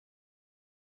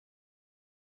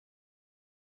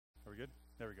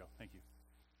There we go. Thank you.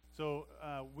 So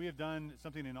we have done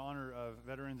something in honor of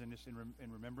veterans and just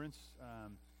in remembrance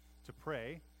to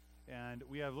pray. And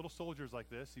we have little soldiers like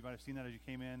this. You might have seen that as you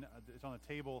came in. It's on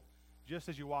the table just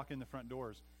as you walk in the front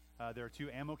doors. There are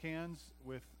 2 ammo cans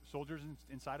with soldiers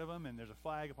inside of them, and there's a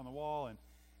flag up on the wall and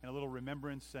a little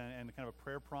remembrance and kind of a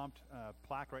prayer prompt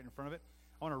plaque right in front of it.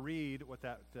 I want to read what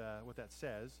that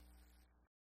says.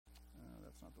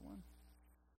 That's not the one.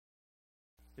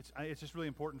 It's just really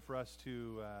important for us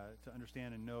to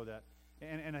understand and know that.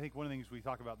 And I think one of the things we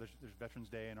talk about, there's Veterans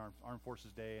Day and Armed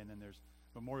Forces Day, and then there's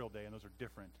Memorial Day, and those are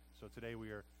different. So today we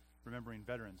are remembering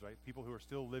veterans, right? People who are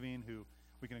still living, who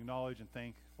we can acknowledge and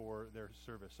thank for their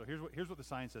service. So here's what the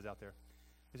sign says out there.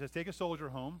 It says, take a soldier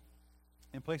home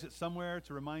and place it somewhere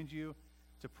to remind you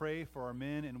to pray for our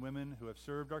men and women who have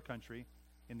served our country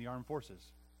in the armed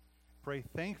forces. Pray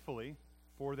thankfully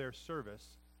for their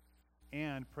service,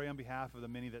 and pray on behalf of the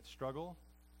many that struggle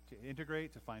to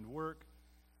integrate, to find work,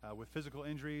 with physical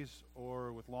injuries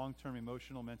or with long-term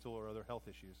emotional, mental, or other health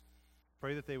issues.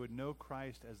 Pray that they would know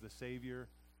Christ as the Savior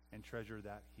and treasure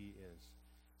that He is.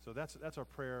 So that's our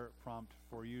prayer prompt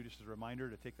for you, just as a reminder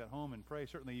to take that home and pray.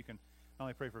 Certainly you can not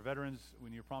only pray for veterans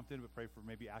when you're prompted, but pray for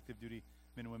maybe active duty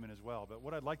men and women as well. But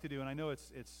what I'd like to do, and I know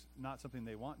it's not something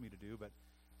they want me to do,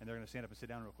 and they're going to stand up and sit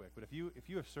down real quick. But if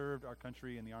you have served our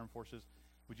country in the armed forces,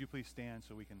 would you please stand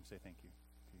so we can say thank you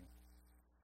to you?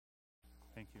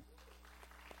 Thank you.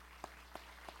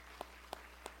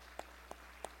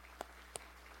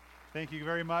 Thank you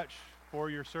very much for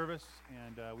your service,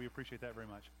 and we appreciate that very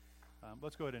much.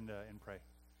 Let's go ahead and pray.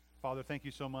 Father, thank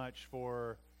you so much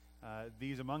for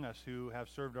these among us who have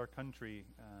served our country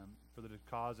for the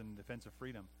cause and defense of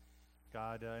freedom.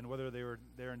 God, and whether they were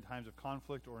there in times of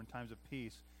conflict or in times of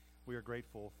peace, we are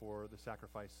grateful for the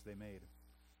sacrifice they made.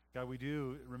 God, we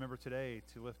do remember today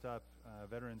to lift up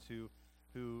veterans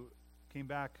who came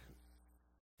back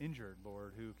injured,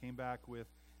 Lord, who came back with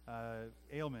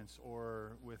ailments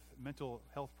or with mental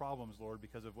health problems, Lord,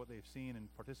 because of what they've seen and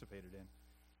participated in.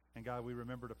 And God, we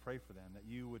remember to pray for them, that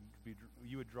you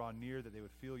would draw near, that they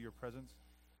would feel your presence,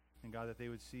 and God, that they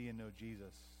would see and know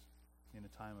Jesus in a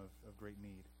time of great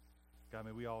need. God,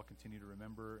 may we all continue to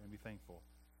remember and be thankful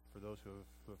for those who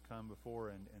have come before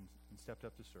and stepped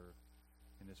up to serve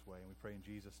in this way. And we pray in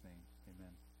Jesus' name.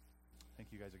 Amen.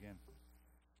 Thank you guys again.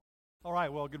 All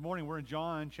right, well, good morning. We're in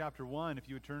John chapter 1. If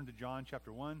you would turn to John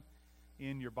chapter 1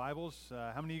 in your Bibles.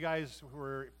 How many of you guys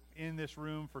were in this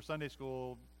room for Sunday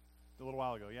school a little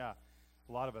while ago? Yeah,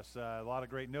 a lot of us. A lot of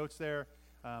great notes there.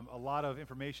 A lot of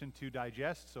information to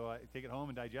digest. So take it home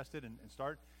and digest it and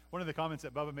start. One of the comments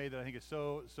that Bubba made that I think is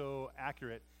so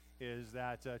accurate is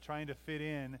that trying to fit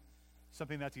in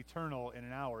something that's eternal in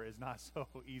an hour is not so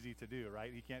easy to do,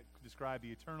 right? He can't describe the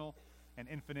eternal and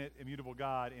infinite, immutable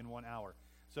God in 1 hour.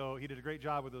 So he did a great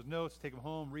job with those notes. Take them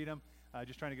home, read them,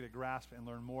 just trying to get a grasp and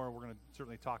learn more. We're going to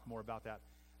certainly talk more about that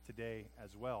today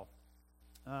as well.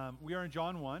 We are in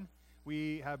John 1.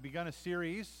 We have begun a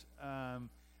series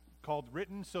called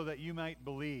Written So That You Might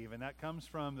Believe, and that comes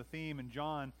from the theme in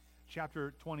John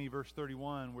chapter 20, verse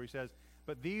 31, where he says,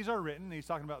 but these are written, and he's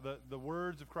talking about the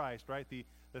words of Christ, right? The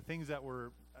things that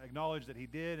were acknowledged that he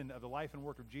did and of the life and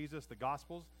work of Jesus, the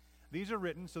Gospels. These are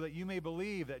written so that you may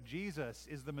believe that Jesus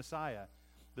is the Messiah,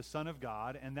 the Son of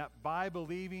God, and that by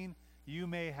believing you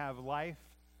may have life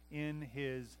in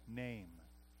his name.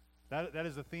 That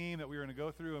is the theme that we're going to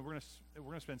go through, and we're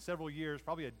going to spend several years,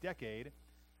 probably a decade,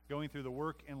 going through the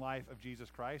work and life of Jesus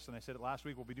Christ. And I said it last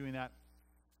week, we'll be doing that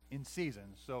in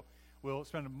seasons. So we'll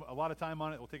spend a lot of time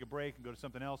on it. We'll take a break and go to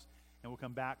something else, and we'll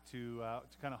come back to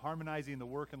kind of harmonizing the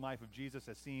work and life of Jesus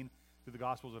as seen through the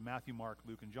Gospels of Matthew, Mark,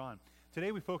 Luke, and John.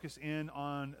 Today we focus in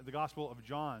on the Gospel of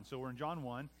John. So we're in John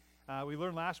 1. We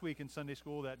learned last week in Sunday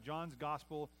school that John's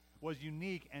Gospel was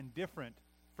unique and different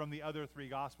from the other three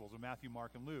Gospels of Matthew,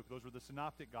 Mark, and Luke. Those were the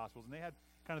synoptic Gospels, and they had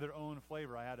kind of their own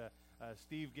flavor. I had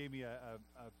Steve gave me a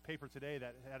paper today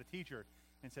that had a teacher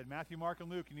and said, Matthew, Mark, and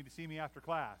Luke, you need to see me after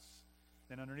class.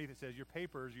 Then underneath it says, your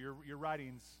papers, your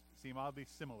writings seem oddly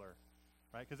similar,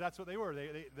 right? Because that's what they were.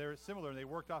 They're similar, and they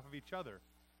worked off of each other.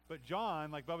 But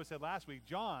John, like Bubba said last week,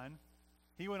 John,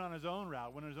 he went on his own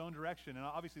route, went in his own direction. And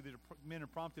obviously, these men are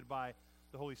prompted by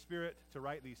the Holy Spirit to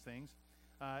write these things.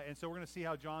 And so we're going to see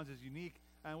how John's is unique.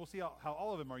 And we'll see how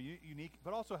all of them are unique,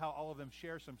 but also how all of them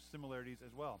share some similarities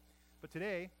as well. But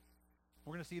today,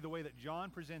 we're going to see the way that John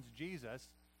presents Jesus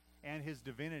and his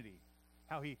divinity,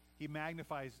 how he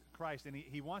magnifies Christ. And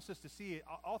he wants us to see it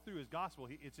all through his gospel.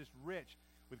 It's just rich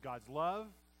with God's love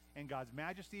and God's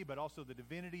majesty, but also the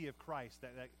divinity of Christ,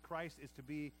 that Christ is to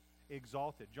be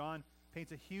exalted. John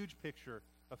paints a huge picture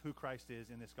of who Christ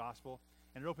is in this gospel,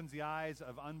 and it opens the eyes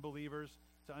of unbelievers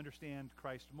to understand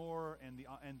Christ more and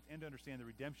to understand the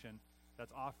redemption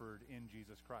that's offered in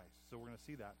Jesus Christ. So we're going to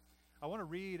see that. I want to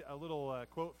read a little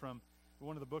quote from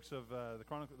one of the books of the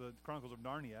Chronicles of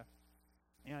Narnia,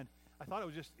 and I thought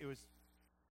it was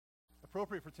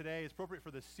appropriate for today. It's appropriate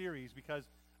for this series because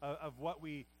of what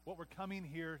we're coming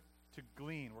here to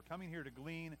glean. We're coming here to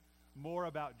glean more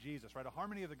about Jesus, right? A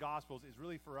harmony of the Gospels is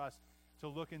really for us to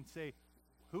look and say,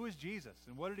 who is Jesus,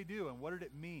 and what did he do, and what did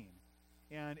it mean?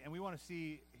 And we want to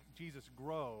see Jesus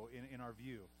grow in our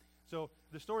view. So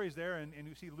the story is there, and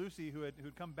you see Lucy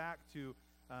who'd come back to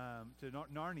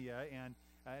Narnia, and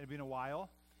it had been a while,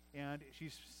 and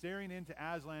she's staring into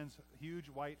Aslan's huge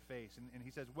white face, and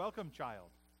he says, "Welcome,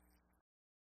 child."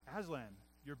 "Aslan,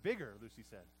 you're bigger," Lucy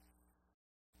said.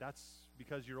 "That's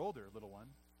because you're older, little one,"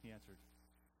 he answered.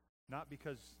 "Not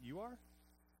because you are?"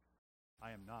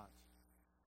 "I am not.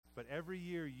 But every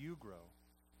year you grow,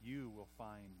 you will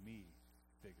find me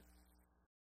bigger."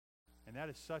 And that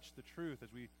is such the truth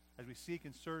as we seek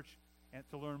and search and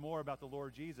to learn more about the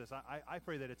Lord Jesus. I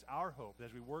pray that it's our hope that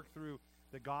as we work through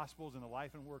the Gospels and the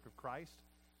life and work of Christ,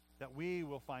 that we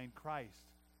will find Christ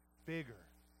bigger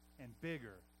and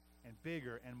bigger and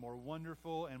bigger and more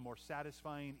wonderful and more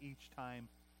satisfying each time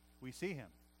we see him.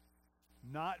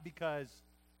 Not because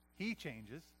he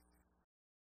changes,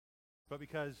 but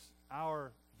because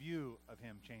our view of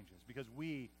him changes, because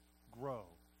we grow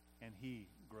and he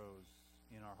grows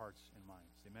in our hearts and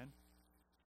minds. Amen?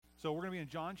 So we're going to be in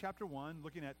John chapter 1,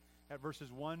 looking at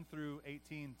verses 1 through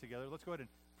 18 together. Let's go ahead and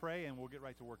pray, and we'll get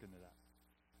right to work into that.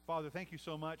 Father, thank you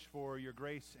so much for your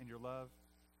grace and your love.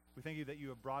 We thank you that you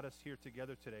have brought us here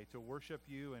together today to worship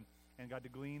you and God, to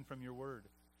glean from your word.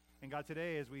 And God,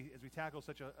 today as we tackle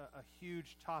such a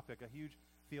huge topic, a huge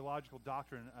theological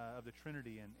doctrine of the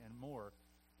Trinity and more,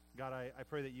 God, I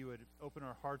pray that you would open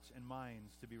our hearts and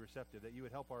minds to be receptive, that you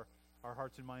would help our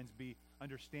hearts and minds be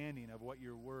understanding of what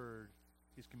your word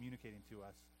is communicating to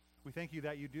us. We thank you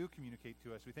that you do communicate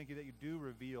to us. We thank you that you do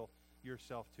reveal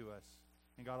yourself to us.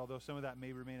 And God, although some of that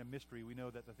may remain a mystery, we know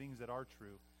that the things that are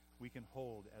true, we can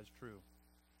hold as true.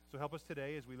 So help us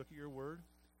today as we look at your word.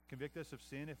 Convict us of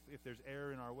sin if there's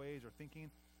error in our ways or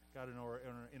thinking, God,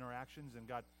 in our actions. And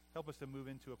God, help us to move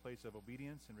into a place of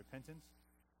obedience and repentance,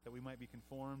 that we might be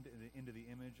conformed into the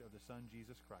image of the Son,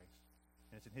 Jesus Christ.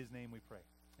 And it's in his name we pray.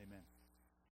 Amen.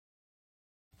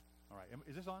 All right.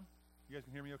 Is this on? You guys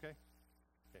can hear me okay?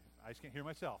 Okay. I just can't hear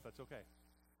myself. That's okay.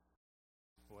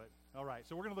 What? All right.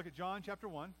 So we're going to look at John chapter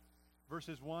 1,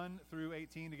 verses 1 through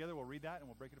 18 together. We'll read that and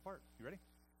we'll break it apart. You ready?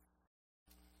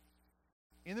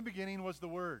 "In the beginning was the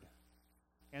Word,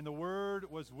 and the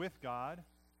Word was with God,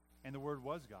 and the Word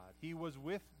was God. He was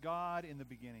with God in the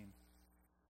beginning.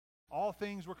 All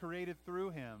things were created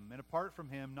through him, and apart from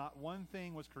him, not one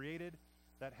thing was created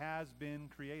that has been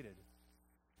created.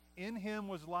 In him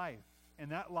was life,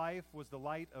 and that life was the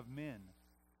light of men.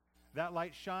 That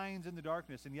light shines in the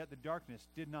darkness, and yet the darkness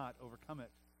did not overcome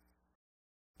it.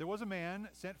 There was a man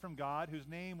sent from God whose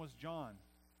name was John.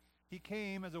 He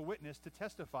came as a witness to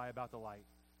testify about the light,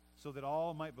 so that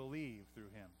all might believe through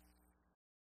him.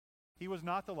 He was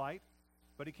not the light,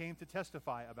 but he came to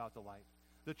testify about the light.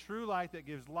 The true light that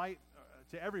gives light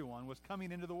to everyone was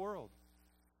coming into the world.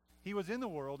 He was in the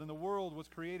world, and the world was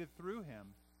created through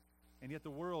him, and yet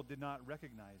the world did not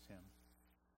recognize him.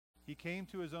 He came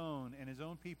to his own, and his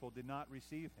own people did not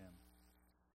receive him.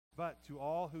 But to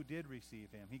all who did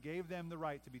receive him, he gave them the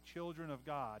right to be children of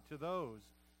God, to those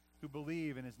who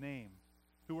believe in his name,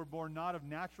 who were born not of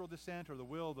natural descent or the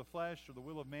will of the flesh or the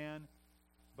will of man,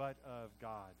 but of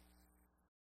God.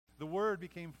 The Word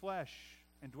became flesh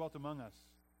and dwelt among us.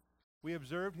 We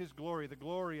observed his glory, the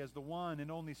glory as the one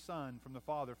and only Son from the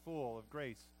Father, full of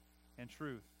grace and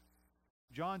truth.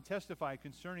 John testified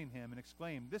concerning him and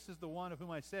exclaimed, 'This is the one of whom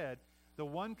I said, the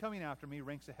one coming after me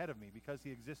ranks ahead of me, because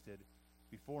he existed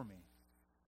before me.'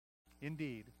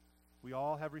 Indeed, we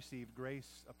all have received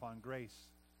grace upon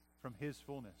grace from his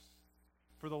fullness.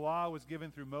 For the law was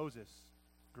given through Moses.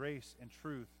 Grace and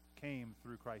truth came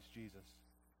through Christ Jesus.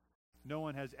 No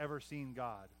one has ever seen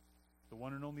God, the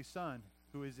one and only Son,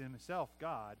 who is in himself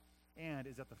God and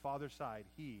is at the Father's side.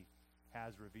 He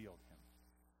has revealed him."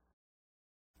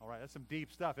 All right, that's some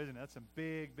deep stuff, isn't it? That's some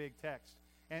big, big text.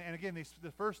 And again,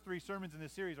 the first three sermons in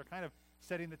this series are kind of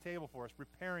setting the table for us,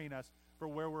 preparing us for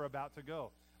where we're about to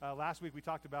go. Last week we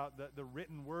talked about the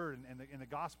written word and the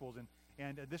Gospels,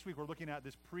 and this week we're looking at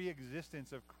this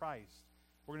pre-existence of Christ.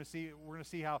 We're going to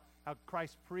see how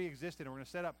Christ pre-existed, and we're going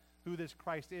to set up who this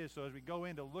Christ is. So as we go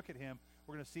in to look at him,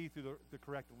 we're going to see through the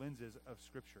correct lenses of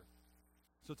Scripture.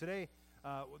 So today,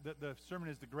 the sermon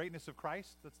is The Greatness of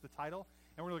Christ. That's the title.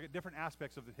 and we're going to look at different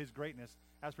aspects of his greatness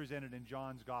as presented in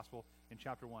John's gospel in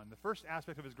chapter 1. The first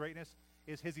aspect of his greatness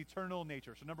is his eternal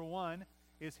nature. So number one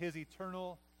is his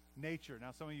eternal nature.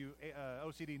 Now, some of you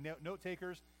OCD note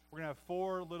takers, we're going to have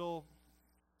 4 little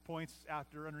points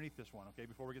underneath this one, okay,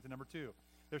 before we get to number 2.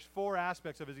 There's 4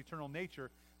 aspects of his eternal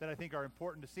nature that I think are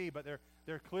important to see, but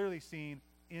they're clearly seen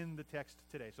in the text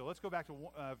today. So let's go back to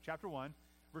chapter 1,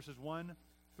 verses 1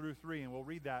 through 3, and we'll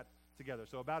read that together.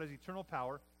 So about his eternal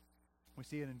power, we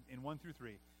see it in 1 through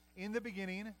 3. In the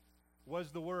beginning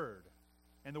was the Word,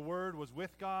 and the Word was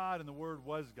with God, and the Word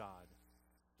was God.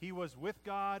 He was with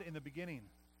God in the beginning.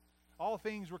 All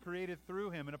things were created through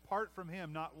him, and apart from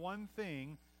him, not one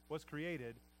thing was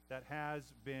created that has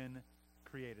been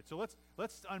created. So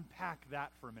let's unpack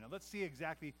that for a minute. Let's see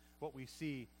exactly what we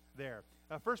see there.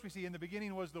 First, we see in the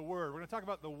beginning was the Word. We're going to talk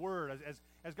about the Word.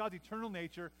 As God's eternal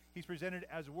nature, he's presented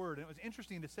as Word. And it was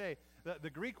interesting to say that the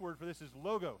Greek word for this is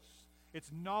logos. It's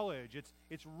knowledge,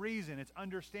 it's reason, it's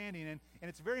understanding, and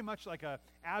it's very much like a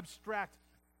abstract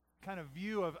kind of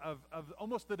view of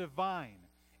almost the divine.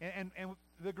 And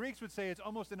the Greeks would say it's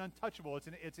almost an untouchable.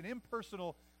 It's an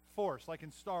impersonal force, like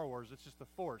in Star Wars. It's just the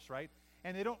force, right?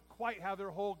 And they don't quite have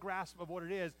their whole grasp of what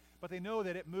it is, but they know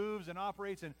that it moves and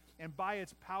operates, and by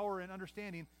its power and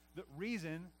understanding, the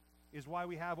reason is why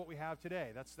we have what we have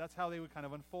today. That's how they would kind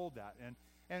of unfold that.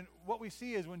 And what we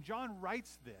see is when John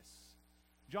writes this,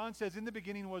 John says, in the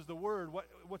beginning was the Word.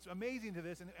 What's amazing to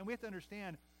this, and we have to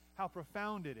understand how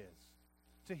profound it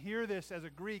is to hear this as a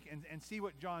Greek and see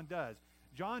what John does.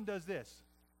 John does this.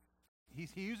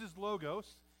 He uses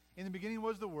logos. In the beginning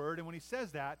was the Word, and when he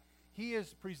says that, he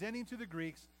is presenting to the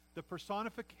Greeks the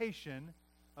personification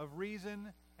of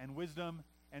reason and wisdom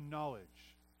and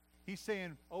knowledge. He's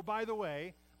saying, oh, by the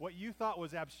way, what you thought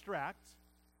was abstract,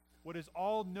 what is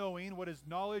all-knowing, what is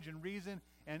knowledge and reason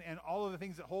and all of the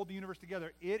things that hold the universe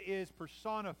together, it is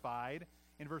personified.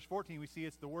 In verse 14, we see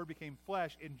it's the Word became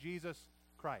flesh in Jesus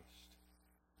Christ.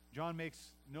 John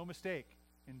makes no mistake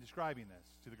in describing this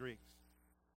to the Greeks,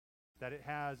 that it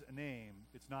has a name.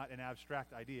 It's not an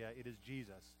abstract idea. It is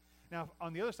Jesus. Now,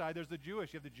 on the other side, there's the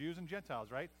Jewish. You have the Jews and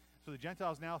Gentiles, right? So the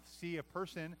Gentiles now see a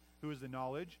person who is the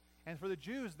knowledge. And for the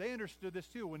Jews, they understood this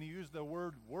too. When he used the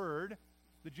word,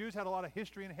 the Jews had a lot of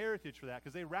history and heritage for that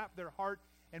because they wrapped their heart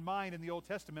and mind in the Old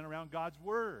Testament around God's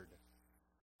Word.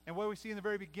 And what we see in the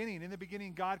very beginning, in the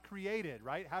beginning, God created,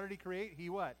 right? How did he create? He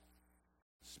what?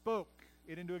 Spoke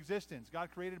it into existence. God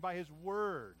created by his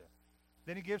Word.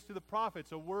 Then he gives to the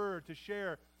prophets a word to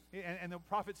share. And the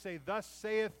prophets say, thus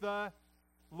saith the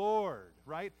Lord,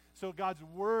 right? So God's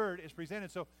Word is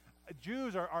presented. So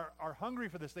Jews are hungry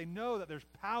for this. They know that there's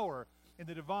power in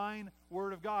the divine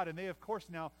Word of God. And they, of course,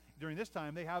 now, during this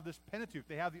time, they have this Pentateuch.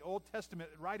 They have the Old Testament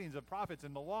writings of prophets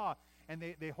and the law. And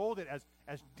they hold it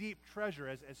as deep treasure,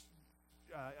 as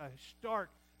a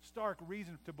stark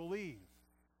reason to believe.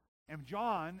 And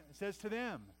John says to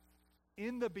them,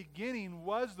 in the beginning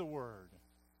was the Word.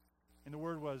 And the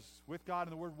Word was with God,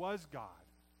 and the Word was God.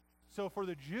 So for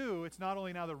the Jew, it's not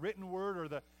only now the written Word or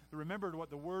the remembered what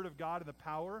the Word of God and the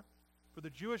power. For the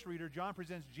Jewish reader, John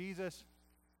presents Jesus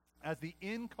as the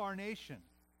incarnation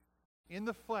in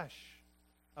the flesh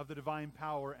of the divine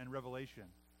power and revelation.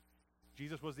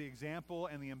 Jesus was the example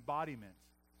and the embodiment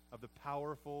of the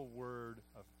powerful Word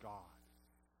of God.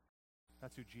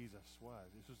 That's who Jesus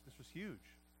was. This was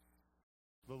huge.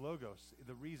 The Logos,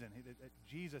 the reason.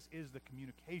 Jesus is the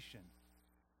communication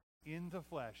in the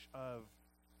flesh of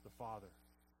the Father.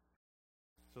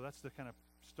 So that's to kind of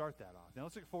start that off. Now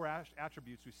let's look at 4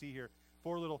 attributes we see here.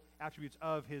 4 little attributes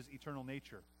of his eternal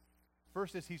nature.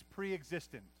 First is he's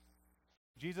pre-existent.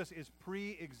 Jesus is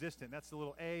pre-existent. That's the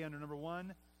little A under number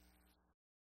 1.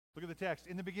 Look at the text.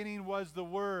 In the beginning was the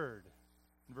Word.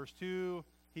 In verse 2,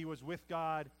 he was with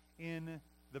God in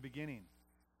the beginning.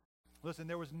 Listen,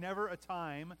 there was never a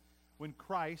time when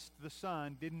Christ, the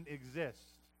Son, didn't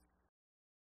exist.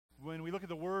 When we look at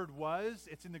the word was,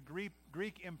 it's in the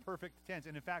Greek imperfect tense.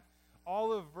 And in fact,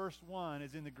 all of verse 1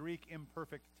 is in the Greek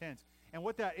imperfect tense. And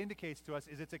what that indicates to us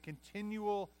is it's a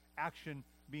continual action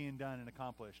being done and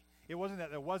accomplished. It wasn't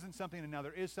that there wasn't something and now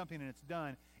there is something and it's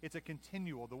done. It's a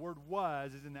continual. The word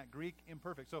was is in that Greek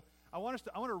imperfect. So I want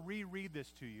to reread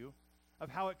this to you of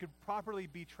how it could properly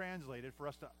be translated for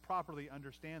us to properly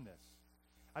understand this.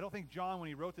 I don't think John, when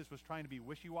he wrote this, was trying to be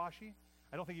wishy-washy.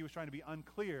 I don't think he was trying to be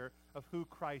unclear of who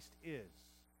Christ is.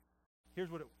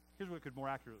 Here's what it could more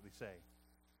accurately say.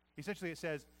 Essentially, it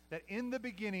says that in the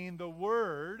beginning, the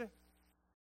Word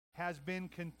has been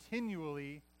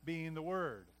continually being the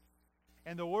Word.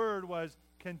 And the Word was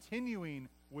continuing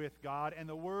with God, and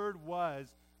the Word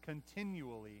was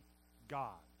continually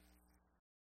God.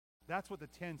 That's what the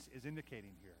tense is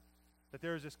indicating here. That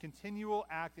there is this continual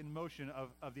act in motion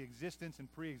of the existence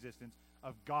and pre-existence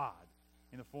of God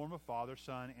in the form of Father,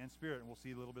 Son, and Spirit. And we'll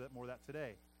see a little bit more of that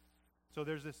today. So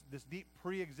there's this deep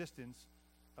pre-existence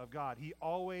of God. He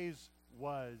always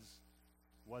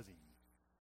wasing.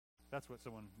 That's what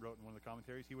someone wrote in one of the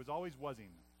commentaries. He was always wasing.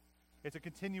 It's a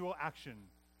continual action.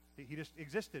 He just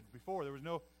existed before. There was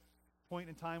no point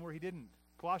in time where he didn't.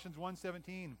 Colossians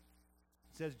 1:17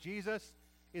 says, Jesus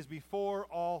is before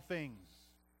all things.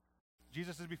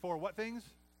 Jesus is before what things?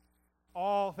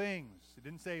 All things. It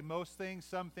didn't say most things,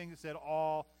 some things. It said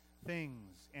all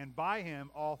things. And by him,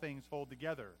 all things hold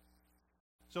together.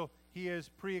 So he is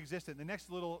pre-existent. The next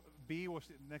little B, the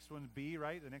next one's B,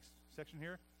 right? The next section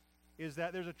here is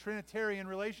that there's a Trinitarian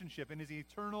relationship. In his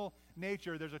eternal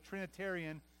nature, there's a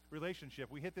Trinitarian relationship.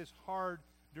 We hit this hard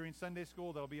during Sunday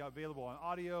school. That'll be available on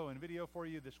audio and video for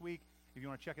you this week. If you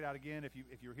want to check it out again,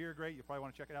 if you're here, great. You probably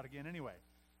want to check it out again anyway,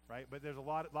 right? But there's a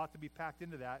lot to be packed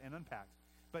into that and unpacked.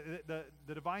 But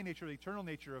the divine nature, the eternal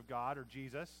nature of God, or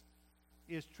Jesus,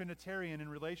 is Trinitarian in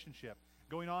relationship.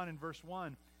 Going on in verse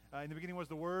 1, in the beginning was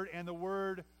the Word, and the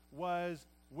Word was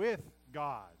with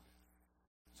God.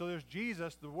 So there's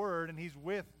Jesus, the Word, and he's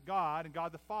with God and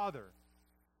God the Father.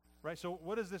 Right? So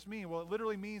what does this mean? Well, it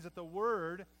literally means that the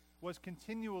Word was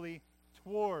continually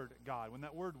toward God. When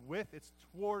that word with, it's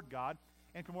toward God.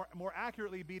 And can more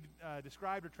accurately be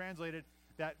described or translated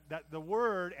that the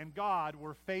Word and God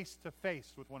were face to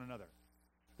face with one another.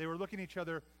 They were looking each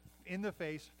other in the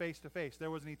face to face. There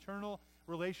was an eternal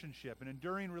relationship, an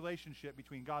enduring relationship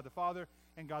between God the Father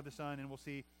and God the Son, and we'll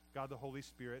see God the Holy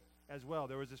Spirit as well.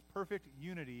 There was this perfect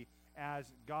unity as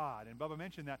God. And Bubba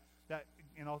mentioned that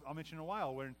and I'll mention in a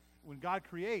while, when God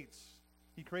creates,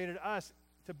 he created us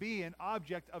to be an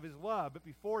object of his love. But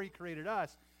before he created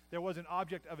us, there was an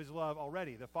object of his love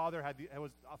already. The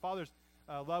Father's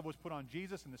love was put on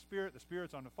Jesus and the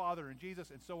Spirit's on the Father and Jesus,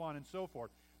 and so on and so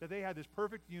forth. That they had this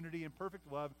perfect unity and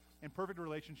perfect love and perfect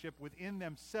relationship within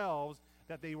themselves,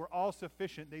 that they were all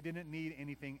sufficient. They didn't need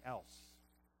anything else.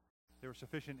 They were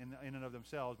sufficient in and of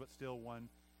themselves, but still one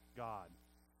God.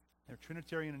 They're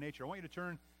Trinitarian in nature. I want you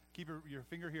to keep your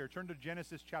finger here. Turn to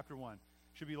Genesis chapter 1.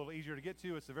 Should be a little easier to get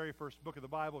to. It's the very first book of the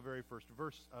Bible, very first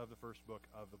verse of the first book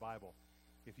of the Bible.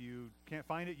 If you can't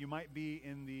find it, you might be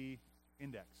in the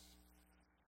index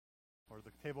or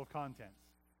the table of contents.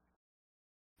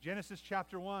 Genesis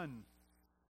chapter 1.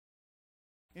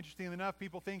 Interestingly enough,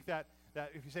 people think that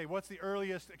if you say, what's the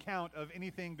earliest account of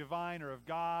anything divine or of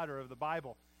God or of the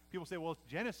Bible? People say, well, it's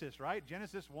Genesis, right?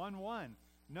 Genesis 1:1.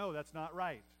 No, that's not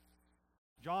right.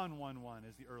 John 1:1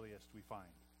 is the earliest we find.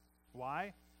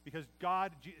 Why? Because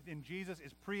God in Jesus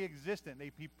is pre-existent.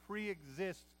 He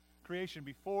pre-exists creation.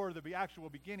 Before the actual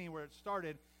beginning where it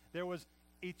started, there was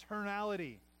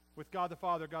eternality with God the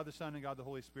Father, God the Son, and God the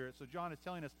Holy Spirit. So John is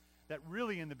telling us that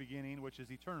really in the beginning, which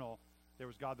is eternal, there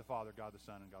was God the Father, God the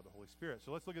Son, and God the Holy Spirit.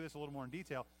 So let's look at this a little more in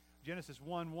detail. Genesis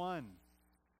 1:1.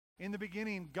 In the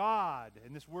beginning, God,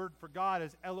 and this word for God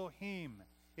is Elohim.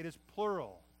 It is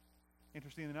plural.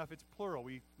 Interesting enough, it's plural.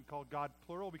 We call God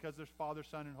plural because there's Father,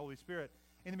 Son, and Holy Spirit.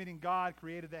 In the beginning, God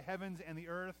created the heavens and the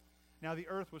earth. Now the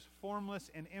earth was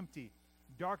formless and empty.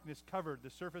 Darkness covered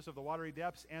the surface of the watery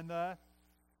depths, and the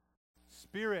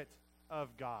Spirit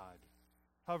of God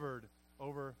hovered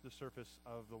over the surface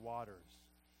of the waters.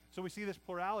 So we see this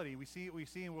plurality. We see,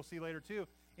 and we'll see later too,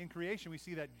 in creation, we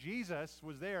see that Jesus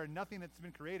was there, and nothing that's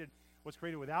been created was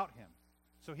created without him.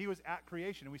 So he was at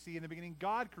creation, and we see in the beginning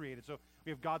God created. So we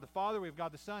have God the Father, we have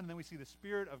God the Son, and then we see the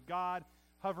Spirit of God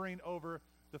hovering over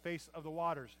the face of the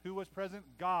waters. Who was present?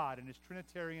 God, in his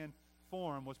Trinitarian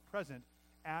form, was present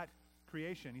at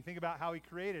creation. You think about how he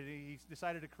created. He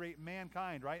decided to create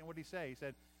mankind, right? And what did he say? He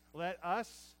said, let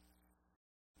us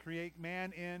create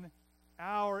man in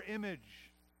our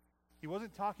image. He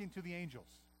wasn't talking to the angels.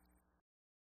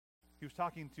 He was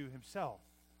talking to himself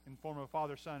in the form of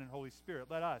Father, Son, and Holy Spirit.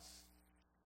 Let us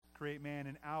create man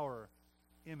in our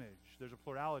image. There's a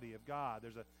plurality of God.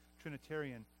 There's a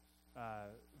Trinitarian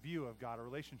view of God, a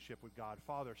relationship with God,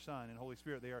 Father, Son, and Holy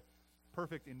Spirit. They are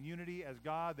perfect in unity as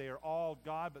God. They are all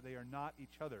God, but they are not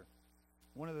each other.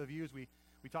 One of the views we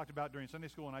talked about during Sunday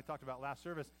school and I talked about last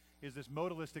service is this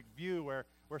modalistic view where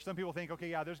some people think, okay,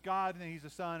 yeah, there's God, and then he's the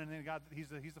Son, and then God, he's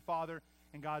the Father,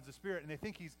 and God's the Spirit, and they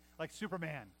think he's like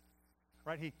Superman.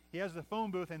 Right? He has the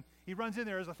phone booth, and he runs in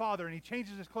there as the Father, and he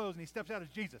changes his clothes, and he steps out as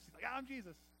Jesus. He's like, I'm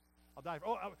Jesus. I'll die.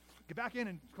 I'll get back in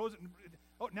and close it.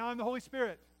 Oh, now I'm the Holy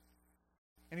Spirit.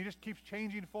 And he just keeps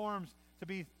changing forms to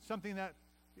be something that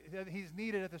he's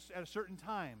needed at a certain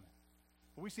time.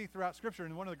 But we see throughout Scripture,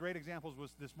 and one of the great examples was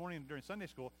this morning during Sunday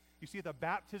school, you see the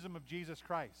baptism of Jesus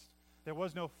Christ. there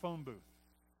was no phone booth.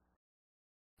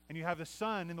 And you have the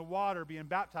Son in the water being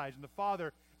baptized, and the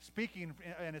Father speaking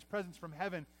in his presence from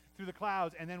heaven through the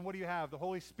clouds. And then what do you have? The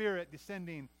Holy Spirit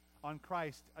descending on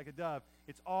Christ like a dove.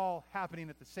 It's all happening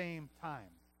at the same time.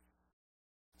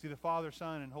 See, the Father,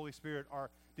 Son, and Holy Spirit are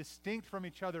distinct from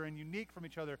each other and unique from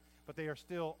each other, but they are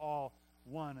still all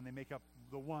one, and they make up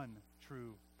the one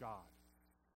true God.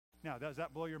 Now, does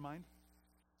that blow your mind?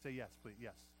 Say yes, please.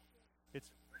 Yes.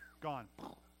 It's gone.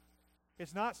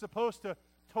 It's not supposed to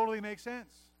totally make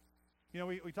sense. You know,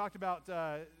 we talked about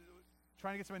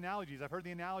trying to get some analogies. I've heard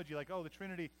the analogy like, oh, the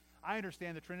Trinity. I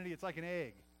understand the Trinity. It's like an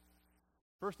egg.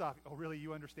 First off, oh, really,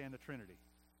 you understand the Trinity?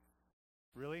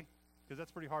 Really? Because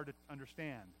that's pretty hard to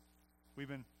understand. We've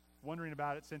been wondering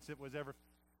about it since it was ever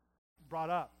brought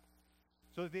up.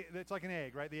 So it's like an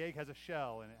egg, right? The egg has a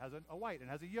shell, and it has a white, and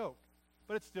it has a yolk.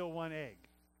 But it's still one egg.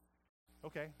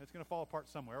 Okay, it's going to fall apart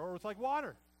somewhere. Or it's like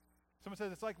water. Someone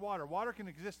says it's like water. Water can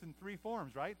exist in three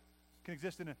forms, right? It can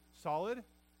exist in a solid,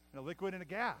 in a liquid, and a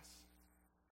gas.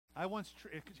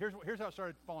 Here's how it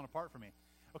started falling apart for me.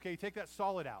 Okay, you take that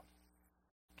solid out.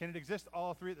 Can it exist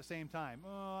all three at the same time?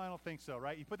 Oh, I don't think so,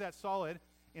 right? You put that solid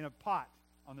in a pot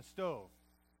on the stove,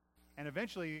 and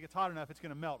eventually it gets hot enough, it's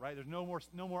going to melt, right? There's no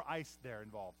more ice there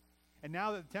involved. And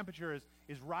now that the temperature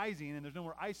is rising and there's no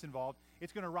more ice involved,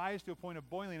 it's going to rise to a point of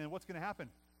boiling, and what's going to happen?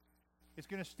 It's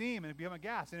going to steam and become a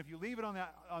gas. And if you leave it on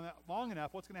that long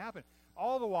enough, what's going to happen?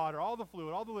 All the water, all the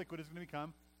fluid, all the liquid is going to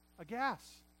become a gas.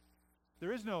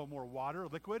 There is no more water or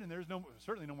liquid, and there's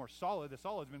certainly no more solid. The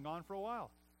solid's been gone for a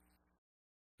while.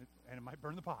 And it might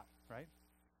burn the pot, right?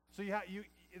 So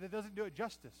that doesn't do it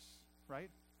justice, right?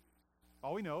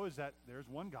 All we know is that there's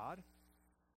one God,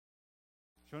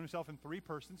 showing himself in three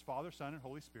persons, Father, Son, and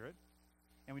Holy Spirit.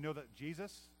 And we know that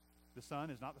Jesus, the Son,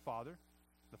 is not the Father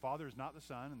is not the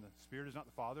Son, and the Spirit is not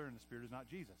the Father, and the Spirit is not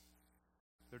Jesus.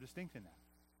 They're distinct in that.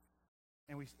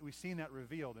 And we've seen that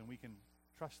revealed, and we can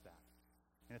trust that.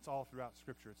 And it's all throughout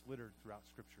Scripture. It's littered throughout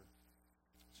Scripture.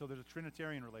 So there's a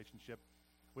Trinitarian relationship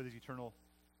with his eternal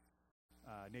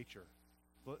nature.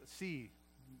 C,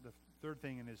 the third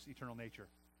thing in his eternal nature,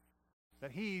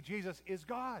 that he, Jesus, is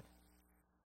God.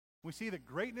 We see the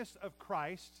greatness of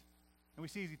Christ, and we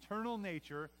see his eternal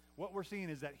nature. What we're seeing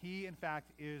is that he, in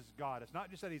fact, is God. It's not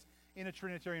just that he's in a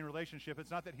Trinitarian relationship.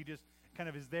 It's not that he just kind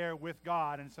of is there with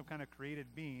God and some kind of created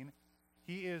being.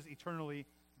 He is eternally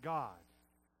God.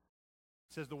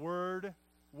 It says the Word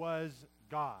was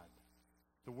God.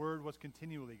 The Word was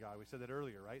continually God. We said that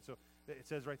earlier, right? So it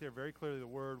says right there very clearly the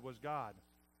Word was God.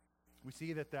 We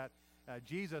see that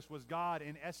Jesus was God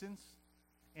in essence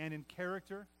and in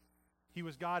character. He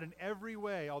was God in every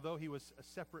way, although he was a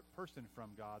separate person from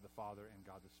God the Father and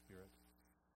God the Spirit.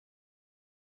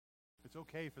 It's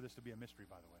okay for this to be a mystery,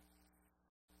 by the way.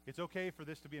 It's okay for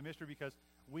this to be a mystery because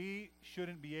we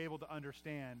shouldn't be able to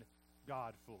understand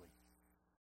God fully.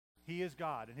 He is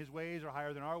God, and his ways are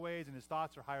higher than our ways, and his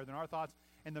thoughts are higher than our thoughts.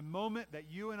 And the moment that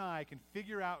you and I can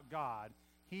figure out God,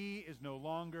 he is no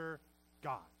longer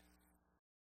God.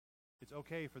 It's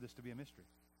okay for this to be a mystery.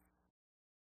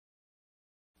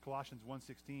 Colossians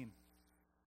 1:16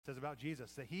 says about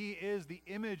Jesus that he is the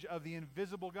image of the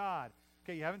invisible God.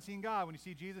 Okay, you haven't seen God. When you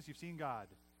see Jesus, you've seen God.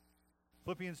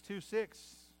 Philippians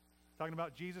 2:6, talking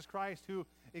about Jesus Christ, who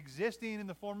existing in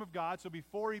the form of God, so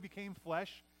before he became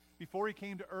flesh, before he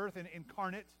came to earth and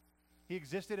incarnate, he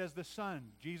existed as the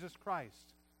Son, Jesus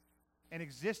Christ. And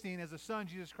existing as the Son,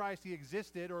 Jesus Christ, he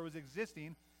existed or was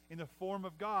existing in the form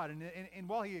of God. And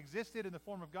while he existed in the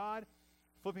form of God,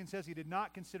 Philippians says he did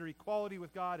not consider equality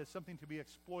with God as something to be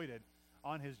exploited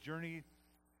on his journey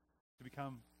to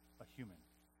become a human.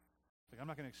 Like, I'm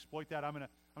not going to exploit that. I'm going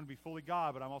to be fully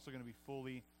God, but I'm also going to be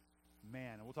fully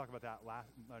man. And we'll talk about that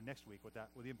next week, what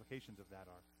the implications of that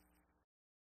are.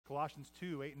 Colossians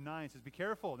 2:8-9 says, be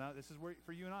careful. Now, this is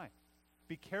for you and I.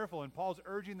 Be careful. And Paul's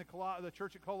urging the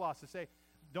church at Colossus to say,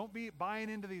 don't be buying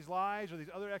into these lies or these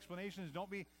other explanations. Don't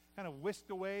be kind of whisked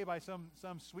away by some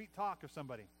sweet talk of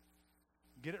somebody.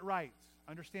 Get it right.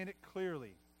 Understand it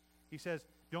clearly. He says,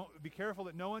 don't be careful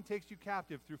that no one takes you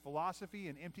captive through philosophy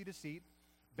and empty deceit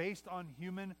based on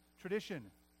human tradition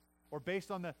or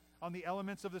based on the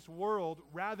elements of this world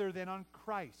rather than on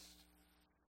Christ.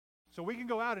 So we can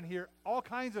go out and hear all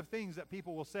kinds of things that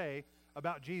people will say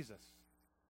about Jesus.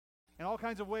 And all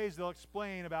kinds of ways they'll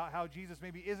explain about how Jesus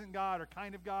maybe isn't God or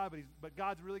kind of God, but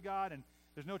God's really God and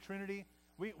there's no Trinity.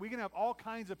 We can have all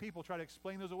kinds of people try to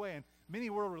explain those away, and many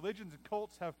world religions and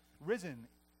cults have risen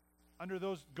under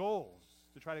those goals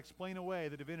to try to explain away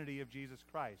the divinity of Jesus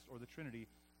Christ or the Trinity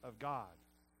of God.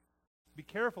 Be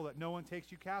careful that no one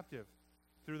takes you captive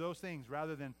through those things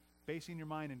rather than basing your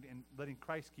mind and letting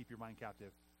Christ keep your mind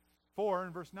captive. For,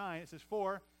 in verse 9, it says,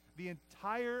 for the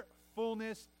entire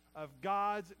fullness of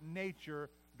God's nature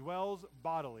dwells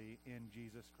bodily in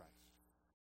Jesus Christ.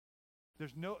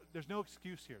 There's no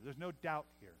excuse here. There's no doubt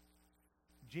here.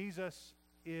 Jesus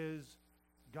is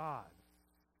God.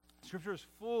 Scripture is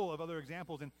full of other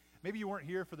examples, and maybe you weren't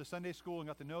here for the Sunday school and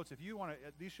got the notes. If you want to,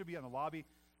 these should be on the lobby.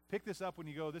 Pick this up when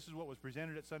you go. This is what was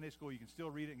presented at Sunday school. You can still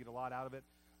read it and get a lot out of it.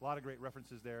 A lot of great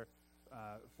references there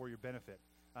for your benefit.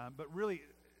 But really,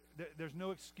 there's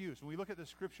no excuse. When we look at the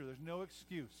Scripture, there's no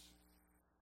excuse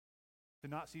to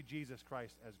not see Jesus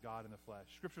Christ as God in the flesh.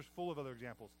 Scripture's full of other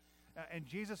examples. And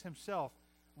Jesus himself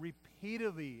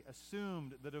repeatedly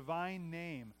assumed the divine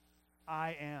name,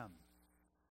 I am.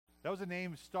 That was a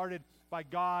name started by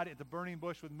God at the burning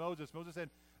bush with Moses. Moses said,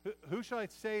 who shall I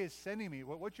say is sending me?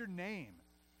 What's your name?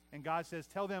 And God says,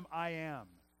 tell them I am.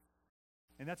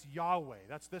 And that's Yahweh.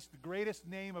 That's the greatest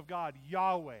name of God.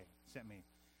 Yahweh sent me.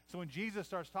 So when Jesus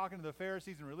starts talking to the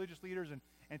Pharisees and religious leaders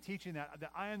and teaching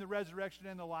that I am the resurrection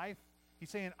and the life, he's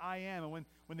saying I am. And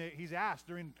when he's asked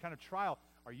during kind of trial,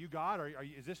 are you God?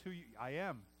 Is this who I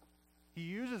am? He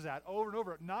uses that over and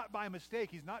over, not by mistake.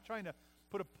 He's not trying to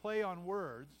put a play on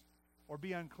words or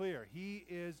be unclear. He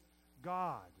is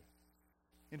God.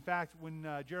 In fact, when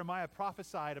Jeremiah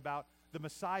prophesied about the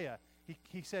Messiah,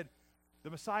 he said, the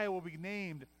Messiah will be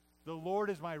named, the Lord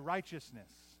is my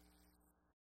righteousness.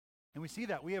 And we see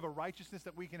that. We have a righteousness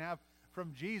that we can have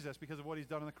from Jesus because of what he's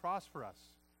done on the cross for us.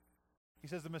 He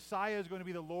says the Messiah is going to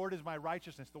be the Lord is my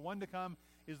righteousness. The one to come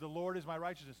is the Lord is my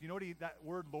righteousness. You know what that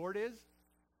word Lord is?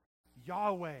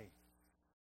 Yahweh.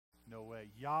 No way.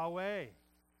 Yahweh.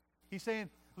 He's saying,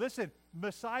 listen,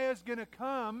 Messiah is going to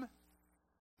come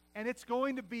and it's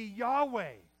going to be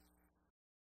Yahweh.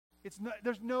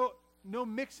 There's no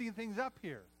mixing things up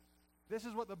here. This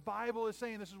is what the Bible is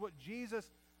saying. This is what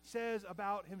Jesus says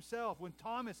about himself. When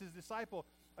Thomas, his disciple,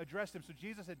 addressed him, so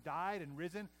Jesus had died and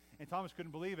risen, and Thomas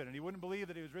couldn't believe it, and he wouldn't believe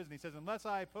that he was risen. He says, unless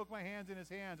I poke my hands in his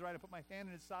hands, right, and put my hand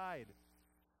in his side,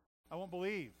 I won't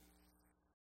believe.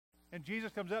 And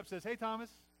Jesus comes up and says, hey, Thomas.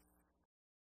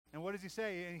 And what does he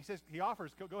say? And he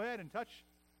offers, go ahead and touch.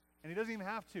 And he doesn't even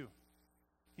have to.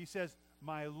 He says,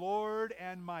 my Lord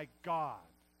and my God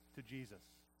to Jesus.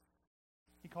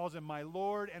 He calls him my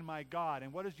Lord and my God.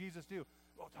 And what does Jesus do?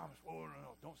 Oh, Thomas, no,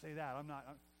 don't say that.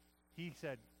 He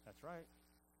said, that's right.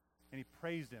 And he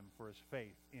praised him for his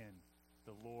faith in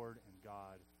the Lord and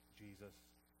God, Jesus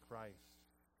Christ.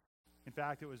 In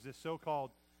fact, it was this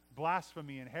so-called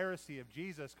blasphemy and heresy of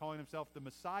Jesus calling himself the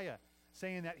Messiah,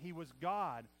 saying that he was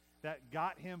God, that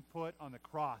got him put on the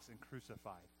cross and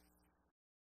crucified.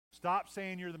 Stop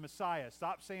saying you're the Messiah.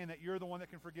 Stop saying that you're the one that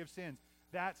can forgive sins.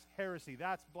 That's heresy.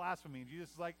 That's blasphemy. And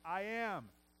Jesus is like, I am.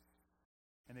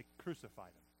 And they crucified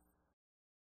him.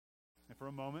 And for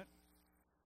a moment,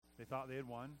 they thought they had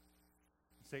won.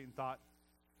 Satan thought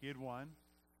he had won.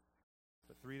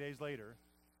 But 3 days later,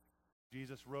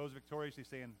 Jesus rose victoriously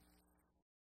saying,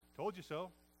 told you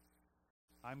so.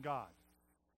 I'm God.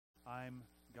 I'm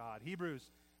God. Hebrews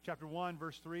chapter 1,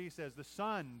 verse 3 says, the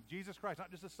Son, Jesus Christ,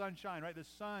 not just the sunshine, right? The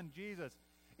Son, Jesus,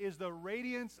 is the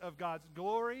radiance of God's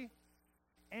glory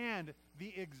and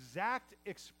the exact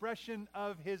expression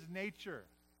of his nature.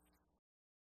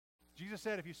 Jesus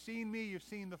said, if you've seen me, you've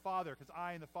seen the Father, because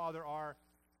I and the Father are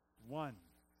one.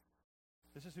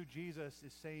 This is who Jesus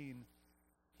is saying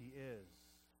he is.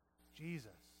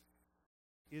 Jesus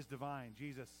is divine.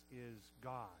 Jesus is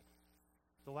God.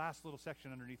 The last little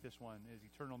section underneath this one is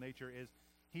eternal nature, is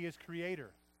he is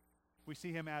creator. We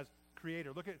see him as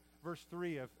creator. Look at verse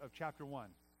 3 of chapter 1.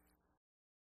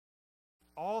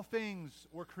 All things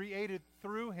were created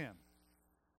through him.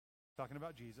 Talking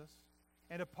about Jesus.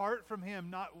 And apart from him,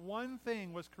 not one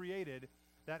thing was created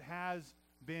that has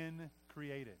been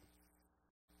created.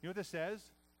 You know what this says?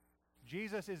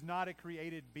 Jesus is not a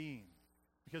created being.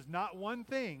 Because not one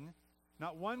thing,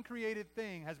 not one created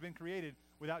thing has been created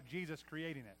without Jesus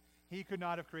creating it. He could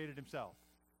not have created himself.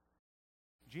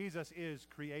 Jesus is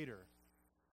creator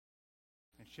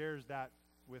and shares that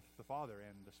with the Father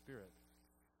and the Spirit.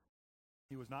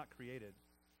 He was not created.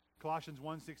 Colossians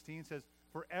 1:16 says,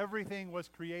 for everything was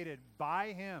created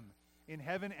by him in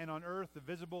heaven and on earth, the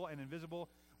visible and invisible,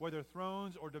 whether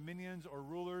thrones or dominions or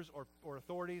rulers or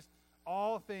authorities,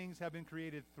 all things have been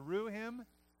created through him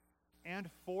and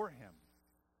for him.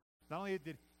 Not only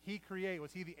did he create,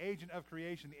 was he the agent of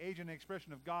creation, the agent and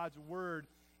expression of God's word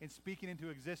in speaking into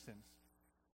existence,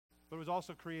 but it was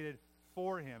also created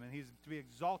for him, and he's to be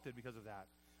exalted because of that.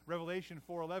 Revelation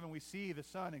 4:11, we see the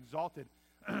Son exalted,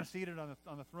 seated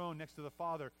on the throne next to the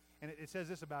Father. And it says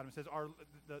this about him. It says,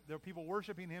 there are people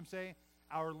worshiping him say,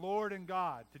 our Lord and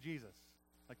God to Jesus.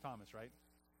 Like Thomas, right?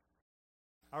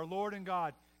 Our Lord and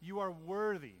God, you are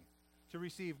worthy to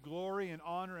receive glory and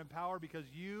honor and power because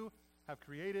you have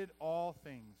created all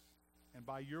things, and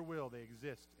by your will they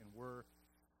exist and were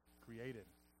created.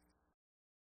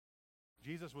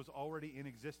 Jesus was already in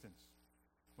existence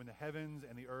when the heavens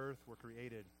and the earth were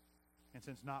created. And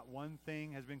since not one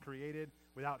thing has been created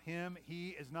without him, he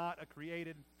is not a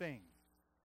created thing.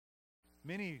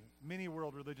 Many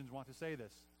world religions want to say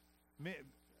this.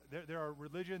 There are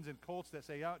religions and cults that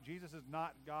say, oh, Jesus is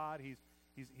not God. He's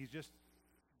just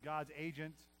God's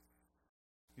agent.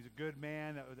 He's a good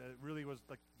man that really was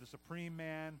like the supreme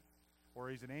man. Or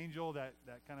he's an angel that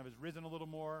kind of has risen a little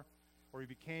more. Or he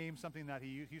became something that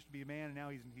he used to be a man and now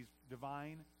he's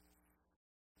divine.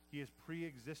 He is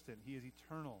pre-existent. He is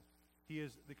eternal. He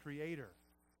is the creator.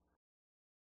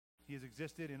 He has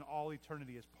existed in all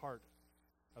eternity as part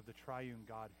of the triune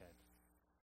Godhead.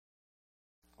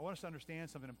 I want us to understand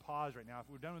something and pause right now. If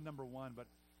we're done with number one, but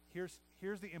here's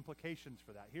the implications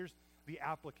for that. Here's the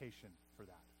application for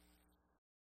that.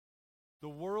 The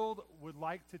world would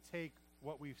like to take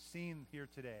what we've seen here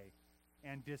today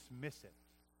and dismiss it.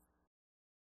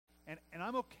 And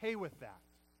I'm okay with that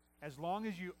as long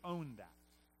as you own that.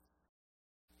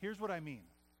 Here's what I mean.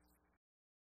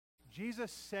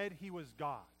 Jesus said he was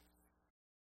God.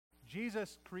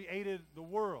 Jesus created the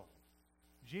world.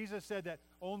 Jesus said that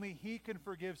only he can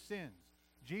forgive sins.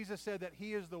 Jesus said that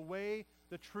he is the way,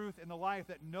 the truth, and the life,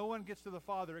 that no one gets to the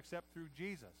Father except through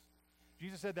Jesus.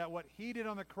 Jesus said that what he did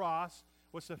on the cross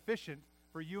was sufficient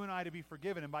for you and I to be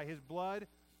forgiven, and by his blood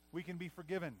we can be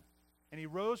forgiven. And he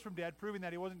rose from dead, proving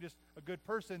that he wasn't just a good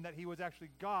person, that he was actually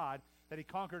God, that he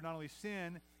conquered not only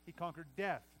sin, he conquered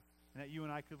death, and that you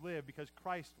and I could live because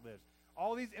Christ lives.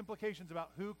 All these implications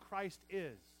about who Christ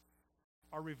is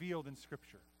are revealed in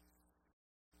Scripture.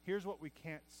 Here's what we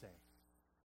can't say.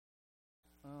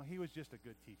 He was just a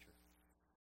good teacher.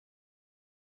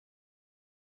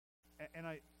 And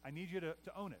I need you to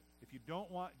own it. If you don't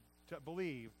want to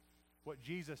believe what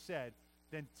Jesus said,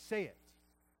 then say it.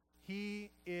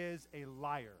 He is a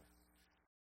liar.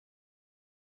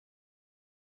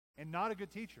 And not a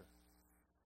good teacher.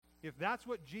 If that's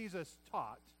what Jesus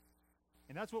taught,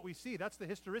 and that's what we see, that's the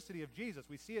historicity of Jesus.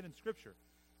 We see it in Scripture.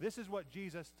 This is what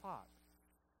Jesus taught.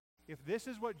 If this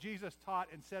is what Jesus taught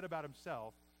and said about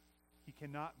himself, he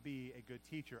cannot be a good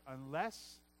teacher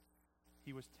unless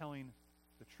he was telling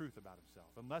the truth about himself,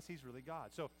 unless he's really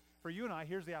God. So for you and I,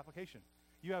 here's the application.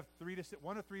 You have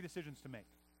one of three decisions to make.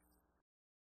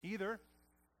 Either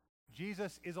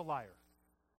Jesus is a liar.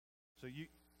 So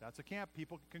that's a camp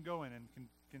people can go in and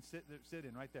can sit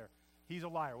in right there. He's a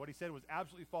liar. What he said was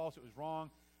absolutely false. It was wrong.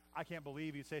 I can't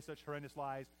believe he'd say such horrendous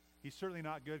lies. He's certainly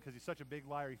not good because he's such a big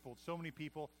liar. He fooled so many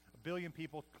people. 1 billion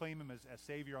people claim him as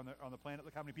Savior on the planet.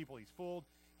 Look how many people he's fooled.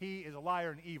 He is a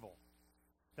liar and evil.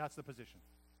 That's the position.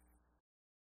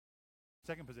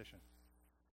 Second position.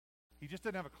 He just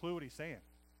doesn't have a clue what he's saying.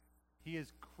 He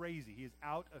is crazy. He is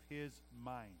out of his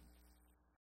mind.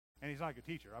 And he's not a good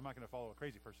teacher. I'm not going to follow a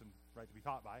crazy person, right, to be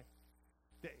taught by.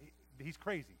 He's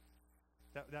crazy.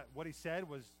 That what he said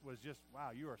was just, wow,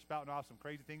 you are spouting off some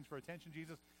crazy things for attention,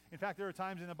 Jesus. In fact, there are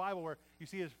times in the Bible where you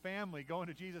see his family going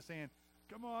to Jesus saying,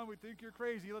 come on, we think you're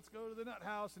crazy. Let's go to the nut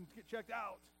house and get checked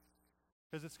out.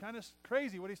 Because it's kind of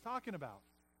crazy what he's talking about.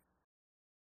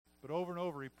 But over and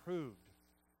over he proved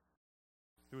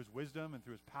through his wisdom and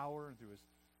through his power and through his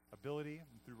ability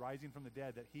and through rising from the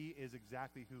dead that he is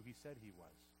exactly who he said he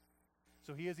was.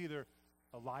 So he is either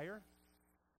a liar,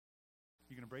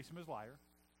 you can embrace him as a liar,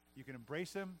 you can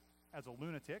embrace him as a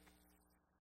lunatic,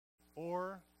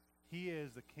 or he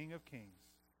is the King of Kings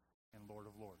and Lord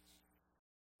of Lords.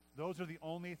 Those are the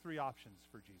only three options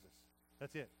for Jesus.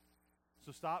 That's it.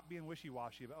 So stop being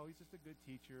wishy-washy about, he's just a good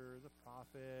teacher, he's a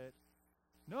prophet.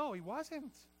 No, he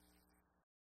wasn't.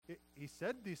 He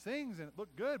said these things and it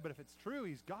looked good, but if it's true,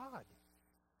 he's God.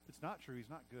 If it's not true, he's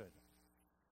not good.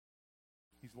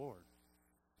 He's Lord.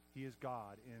 He is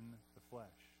God in the flesh.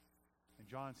 And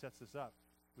John sets this up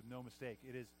with no mistake.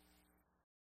 It is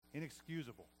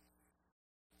inexcusable.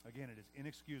 Again, it is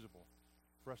inexcusable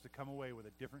for us to come away with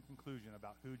a different conclusion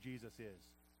about who Jesus is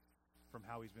from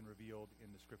how he's been revealed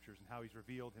in the Scriptures and how he's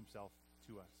revealed himself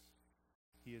to us.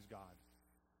 He is God.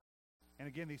 And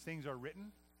again, these things are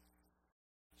written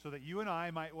so that you and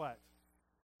I might what?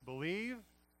 Believe,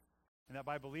 and that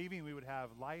by believing we would have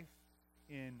life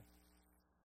in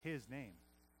his name,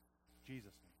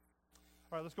 Jesus' name.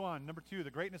 All right, let's go on. Number 2,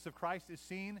 the greatness of Christ is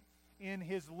seen in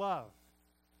his love.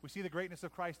 We see the greatness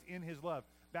of Christ in his love.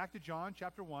 Back to John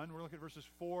chapter 1. We're going to look at verses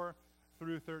 4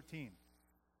 through 13.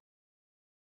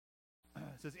 It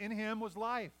says, in him was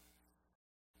life,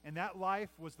 and that life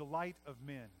was the light of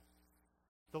men.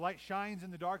 The light shines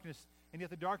in the darkness, and yet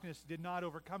the darkness did not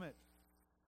overcome it.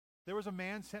 There was a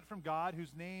man sent from God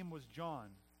whose name was John.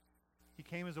 He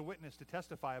came as a witness to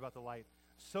testify about the light,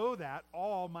 so that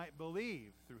all might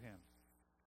believe through him.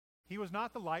 He was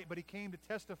not the light, but he came to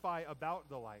testify about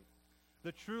the light.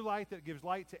 The true light that gives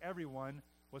light to everyone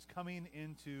was coming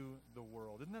into the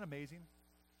world. Isn't that amazing?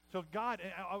 So God,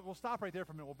 and we'll stop right there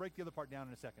for a minute. We'll break the other part down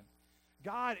in a second.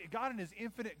 God in his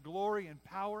infinite glory and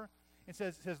power,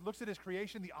 and looks at his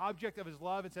creation, the object of his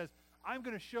love, and says, I'm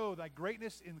going to show thy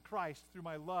greatness in Christ through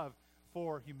my love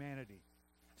for humanity.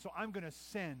 So I'm going to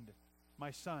send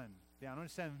my son down. I'm going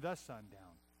to send the son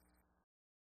down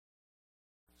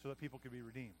so that people could be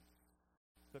redeemed,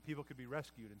 so that people could be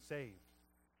rescued and saved.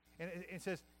 And it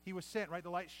says he was sent, right? The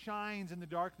light shines in the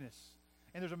darkness.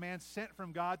 And there's a man sent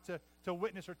from God to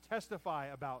witness or testify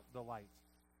about the light.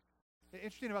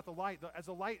 Interesting about the light, as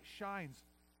the light shines,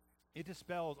 it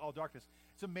dispels all darkness.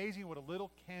 It's amazing what a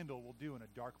little candle will do in a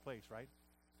dark place, right?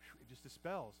 It just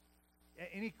dispels.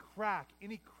 Any crack,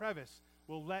 any crevice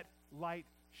will let light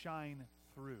shine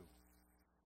through.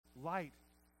 Light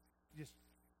just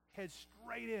heads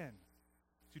straight in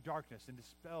to darkness and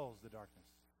dispels the darkness.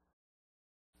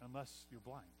 Unless you're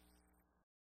blind.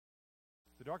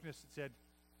 The darkness, it said,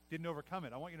 didn't overcome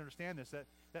it. I want you to understand this,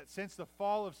 that since the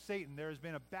fall of Satan, there has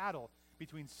been a battle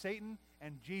between Satan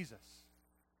and Jesus.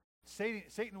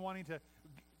 Satan wanting to,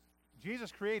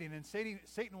 Jesus creating, and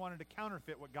Satan wanted to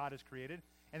counterfeit what God has created.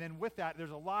 And then with that, there's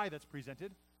a lie that's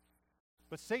presented.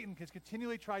 But Satan has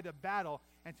continually tried to battle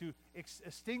and to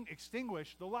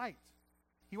extinguish the light.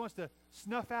 He wants to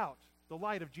snuff out the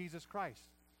light of Jesus Christ.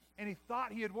 And he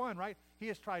thought he had won, right? He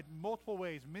has tried multiple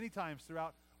ways, many times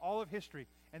throughout all of history.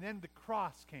 And then the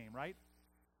cross came, right?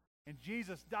 And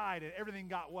Jesus died, and everything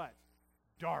got what?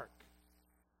 Dark.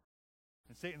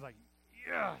 And Satan's like,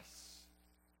 yes!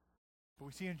 But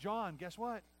we see in John, guess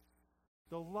what?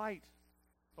 The light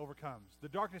overcomes. The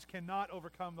darkness cannot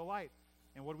overcome the light.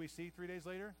 And what do we see 3 days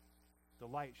later? The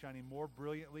light shining more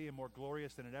brilliantly and more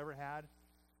glorious than it ever had.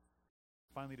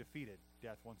 Finally defeated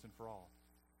death once and for all.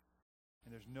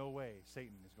 And there's no way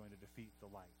Satan is going to defeat the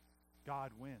light.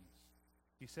 God wins.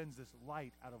 He sends this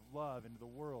light out of love into the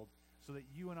world so that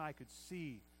you and I could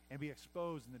see and be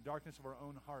exposed in the darkness of our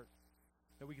own heart.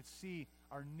 That we could see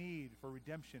our need for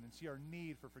redemption and see our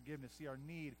need for forgiveness, see our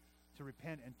need to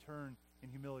repent and turn in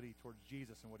humility towards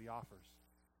Jesus and what he offers.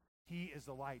 He is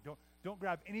the light. Don't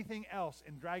grab anything else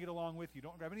and drag it along with you.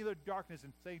 Don't grab any other darkness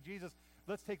and say, Jesus,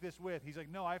 let's take this with. He's like,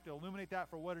 no, I have to illuminate that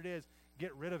for what it is.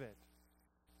 Get rid of it.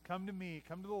 Come to me,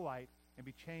 come to the light, and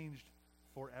be changed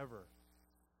forever.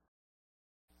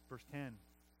 Verse 10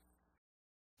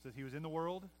 says, he was in the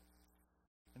world,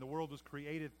 and the world was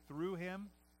created through him,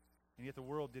 and yet the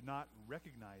world did not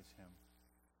recognize him.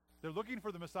 They're looking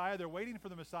for the Messiah. They're waiting for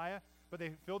the Messiah, but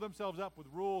they filled themselves up with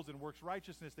rules and works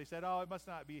righteousness. They said, oh, it must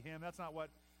not be him.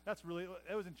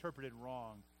 It was interpreted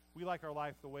wrong. We like our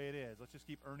life the way it is. Let's just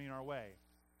keep earning our way.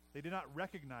 They did not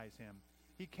recognize him.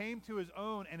 He came to his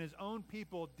own, and his own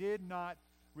people did not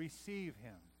receive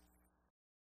him.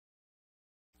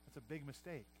 That's a big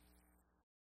mistake.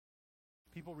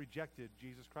 People rejected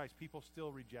Jesus Christ. People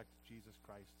still reject Jesus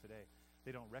Christ today.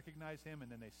 They don't recognize him,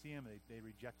 and then they see him, and they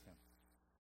reject him.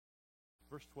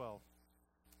 Verse 12.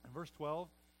 In verse 12,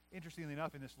 interestingly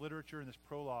enough, in this literature, in this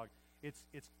prologue, it's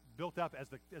built up as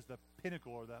the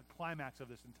pinnacle or the climax of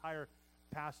this entire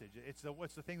passage. It's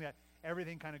the thing that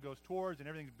everything kind of goes towards and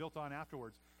everything's built on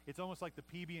afterwards. It's almost like the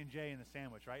PB&J in the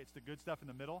sandwich, right? It's the good stuff in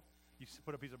the middle. You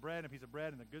put a piece of bread, and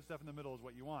the good stuff in the middle is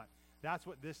what you want. That's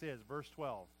what this is, verse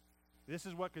 12. This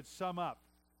is what could sum up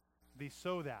the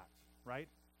so that, right?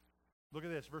 Look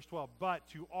at this, verse 12. But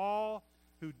to all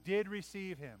who did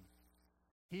receive him,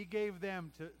 he gave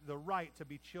them the right to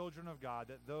be children of God,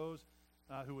 that those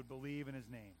who would believe in his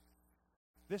name.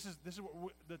 This is what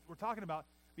we're talking about,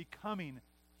 becoming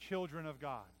children of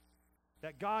God.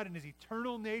 That God in his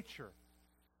eternal nature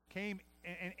came,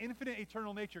 an infinite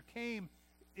eternal nature came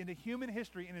into human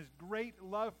history in his great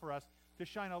love for us to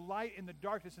shine a light in the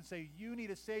darkness and say, you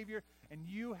need a Savior, and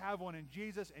you have one in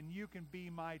Jesus, and you can be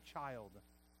my child.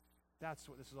 That's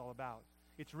what this is all about.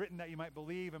 It's written that you might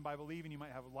believe, and by believing you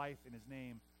might have life in his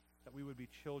name, that we would be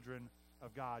children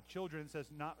of God. Children, it says,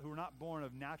 who are not born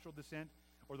of natural descent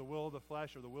or the will of the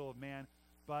flesh or the will of man,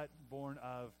 but born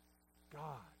of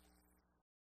God.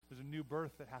 There's a new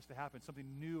birth that has to happen.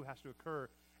 Something new has to occur,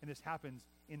 and this happens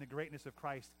in the greatness of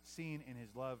Christ, seen in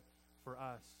his love for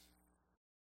us.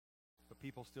 But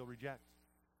people still reject.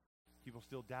 People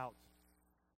still doubt.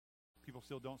 People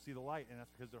still don't see the light, and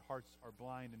that's because their hearts are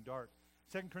blind and dark.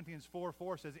 2 Corinthians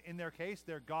 4:4 says, in their case,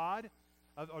 their God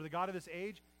or the God of this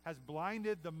age has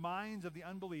blinded the minds of the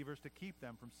unbelievers to keep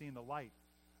them from seeing the light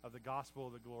of the gospel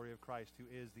of the glory of Christ, who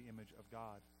is the image of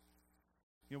God.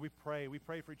 You know, we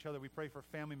pray for each other, we pray for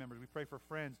family members, we pray for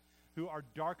friends who are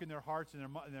dark in their hearts and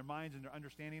their minds and their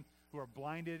understanding, who are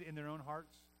blinded in their own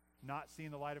hearts, not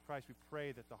seeing the light of Christ. We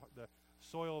pray that the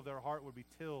soil of their heart would be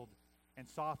tilled and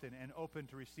softened and open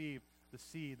to receive the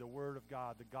seed, the word of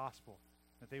God, the gospel,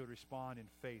 that they would respond in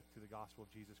faith to the gospel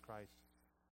of Jesus Christ.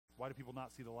 Why do people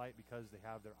not see the light? Because they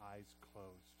have their eyes closed.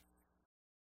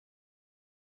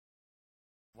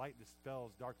 Light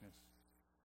dispels darkness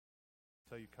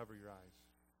until you cover your eyes.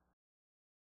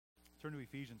 Turn to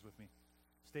Ephesians with me.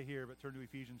 Stay here, but turn to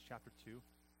Ephesians chapter 2.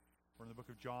 We're in the book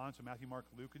of John, so Matthew, Mark,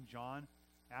 Luke, and John,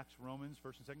 Acts, Romans,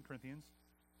 1st and 2nd Corinthians,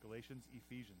 Galatians,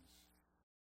 Ephesians,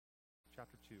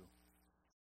 chapter 2.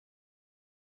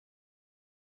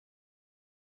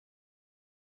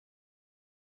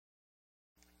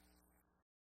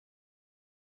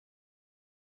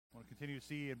 I want to continue to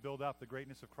see and build up the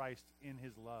greatness of Christ in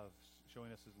his love,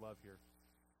 showing us his love here.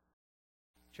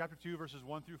 Chapter 2, verses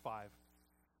 1 through 5.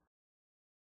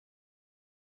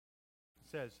 It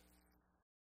says,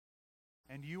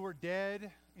 "And you were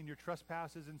dead in your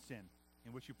trespasses and sin,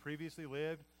 in which you previously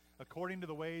lived, according to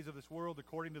the ways of this world,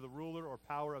 according to the ruler or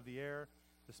power of the air,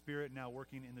 the spirit now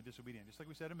working in the disobedient." Just like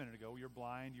we said a minute ago, you're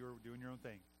blind, you're doing your own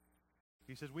thing.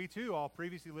 He says, "We too all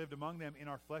previously lived among them in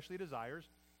our fleshly desires,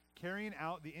 carrying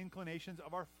out the inclinations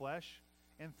of our flesh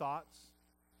and thoughts,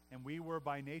 and we were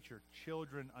by nature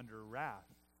children under wrath,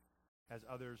 as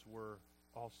others were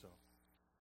also."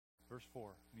 Verse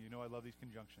 4. You know I love these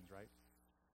conjunctions, right?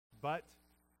 But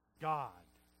God.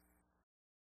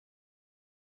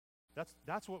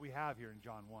 That's what we have here in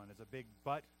John 1, is a big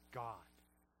but God.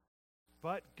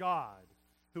 But God,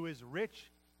 who is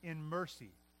rich in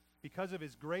mercy, because of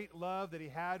his great love that he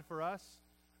had for us,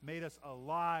 made us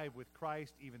alive with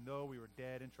Christ, even though we were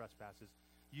dead in trespasses.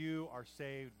 You are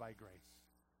saved by grace.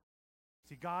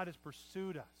 See, God has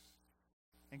pursued us.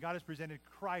 And God has presented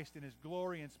Christ in his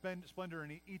glory and splendor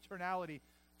and eternality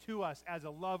to us as a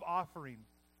love offering,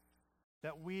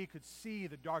 that we could see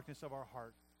the darkness of our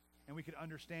heart and we could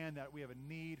understand that we have a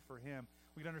need for him.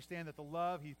 We could understand that the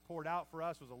love he poured out for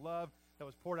us was a love that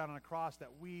was poured out on a cross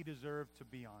that we deserved to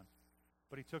be on.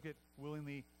 But he took it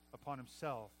willingly upon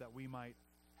himself that we might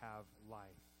have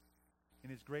life. In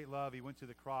his great love, he went to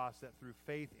the cross that through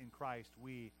faith in Christ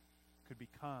we could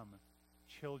become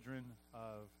children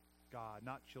of God,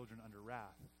 not children under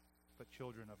wrath, but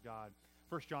children of God.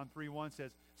 1 John 3:1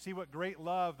 says, "See what great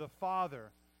love the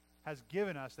Father has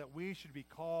given us, that we should be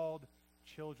called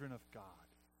children of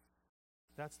God."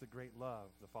 That's the great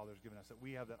love the Father has given us, that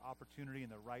we have that opportunity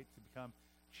and the right to become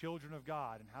children of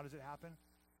God. And how does it happen?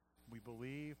 We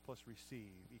believe plus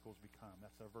receive equals become.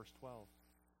 That's our verse 12.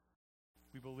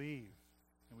 We believe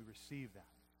and we receive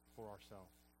that for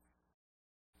ourselves.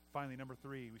 Finally, number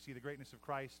 3, we see the greatness of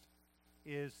Christ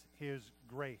is his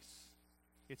grace.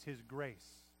 It's his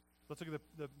grace. Let's look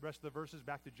at the rest of the verses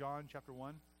back to John chapter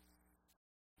 1,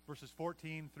 verses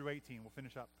 14 through 18. We'll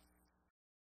finish up.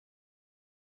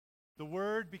 "The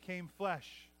Word became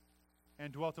flesh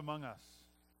and dwelt among us.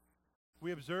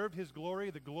 We observed his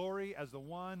glory, the glory as the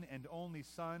one and only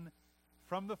Son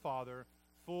from the Father,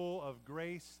 full of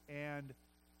grace and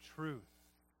truth."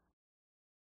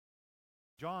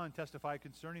 John testified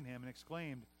concerning him and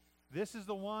exclaimed, "This is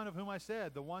the one of whom I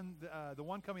said, the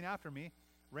one coming after me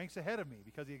ranks ahead of me,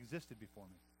 because he existed before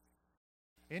me."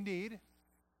 Indeed,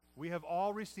 we have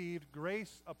all received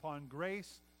grace upon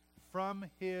grace from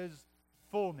his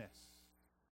fullness.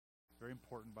 Very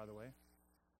important, by the way.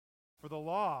 For the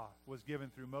law was given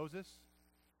through Moses.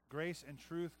 Grace and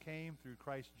truth came through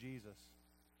Christ Jesus.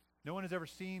 No one has ever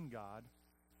seen God.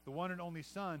 The one and only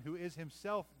Son, who is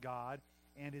himself God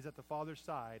and is at the Father's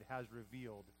side, has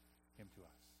revealed him to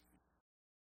us.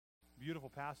 Beautiful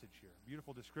passage here.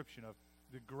 Beautiful description of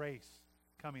the grace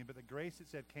coming. But the grace, it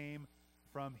said, came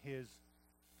from his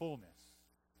fullness.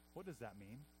 What does that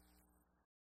mean?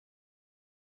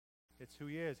 It's who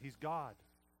he is. He's God.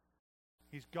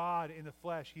 He's God in the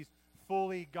flesh. He's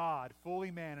fully God,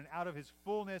 fully man. And out of his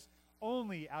fullness,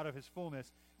 only out of his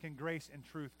fullness, can grace and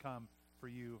truth come for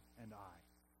you and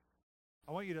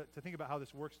I want you to think about how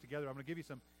this works together. I'm going to give you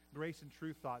some grace and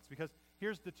truth thoughts, because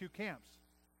here's the two camps.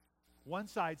 One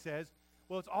side says,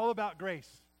 well, it's all about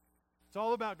grace. It's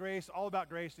all about grace, all about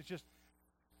grace. It's just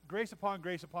grace upon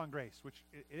grace upon grace, which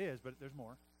it is, but there's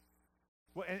more.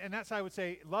 Well, and that side would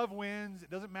say, love wins. It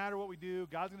doesn't matter what we do.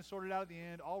 God's going to sort it out at the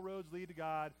end. All roads lead to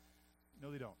God.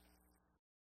 No, they don't.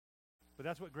 But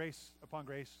that's what grace upon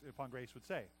grace would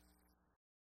say.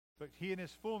 But he in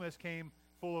his fullness came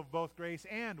full of both grace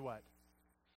and what?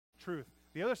 truth.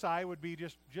 The other side would be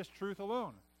just truth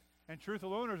alone. And truth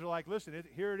aloners are like, listen,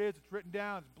 here it is. It's written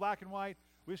down. It's black and white.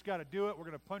 We just got to do it. We're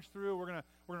going to punch through. We're going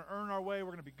to earn our way.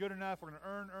 We're going to be good enough. We're going to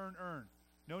earn.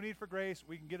 No need for grace.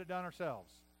 We can get it done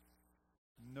ourselves.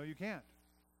 No, you can't.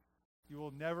 You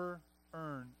will never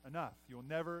earn enough. You will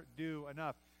never do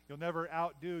enough. You'll never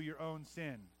outdo your own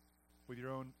sin with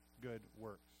your own good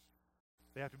works.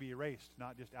 They have to be erased,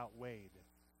 not just outweighed.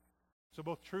 So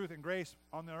both truth and grace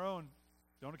on their own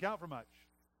don't account for much.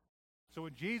 So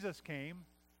when Jesus came,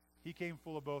 he came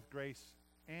full of both grace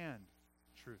and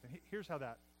truth. And here's how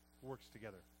that works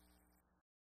together.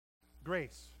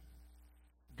 Grace.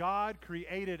 God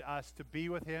created us to be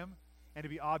with him and to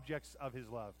be objects of his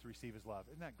love, to receive his love.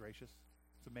 Isn't that gracious?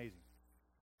 It's amazing.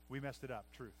 We messed it up,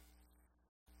 truth.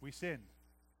 We sinned,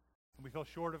 and we fell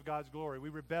short of God's glory. We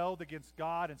rebelled against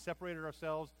God and separated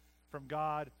ourselves from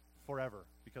God forever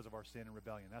because of our sin and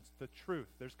rebellion. That's the truth.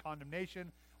 There's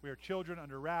condemnation. We are children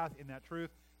under wrath in that truth.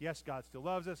 Yes, God still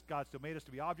loves us. God still made us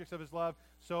to be objects of his love.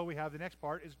 So we have the next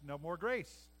part is no more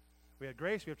grace. We had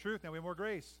grace, we have truth, now we have more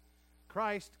grace.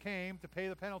 Christ came to pay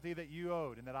the penalty that you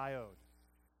owed and that I owed.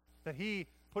 That he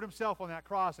put himself on that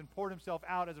cross and poured himself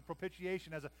out as a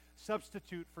propitiation, as a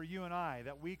substitute for you and I,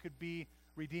 that we could be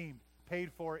redeemed,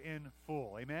 paid for in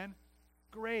full. Amen?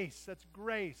 Grace, that's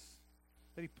grace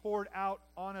that he poured out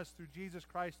on us through Jesus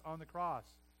Christ on the cross.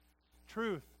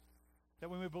 Truth, that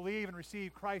when we believe and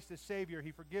receive Christ as Savior,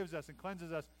 he forgives us and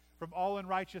cleanses us from all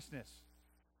unrighteousness.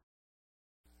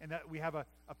 And that we have a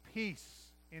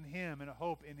peace in him and a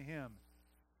hope in him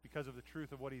because of the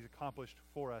truth of what he's accomplished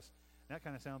for us. And that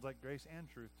kind of sounds like grace and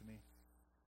truth to me.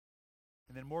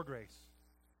 And then more grace.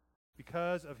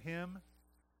 Because of him,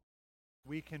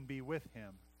 we can be with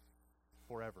him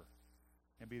forever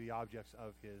and be the objects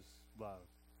of his love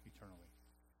eternally.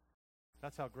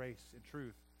 That's how grace and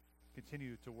truth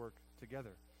continue to work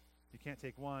together. You can't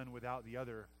take one without the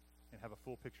other and have a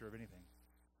full picture of anything.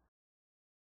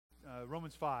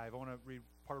 Romans 5, I want to read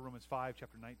part of Romans 5,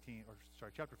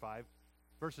 chapter 5,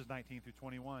 verses 19 through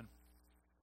 21.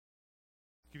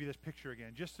 Give you this picture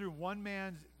again. Just through one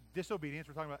man's disobedience,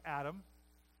 we're talking about Adam,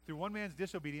 through one man's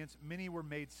disobedience, many were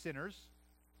made sinners,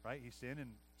 right? He sinned,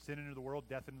 and sin entered the world,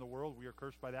 death into the world. We are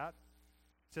cursed by that.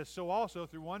 It says, so also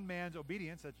through one man's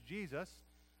obedience, that's Jesus,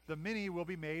 the many will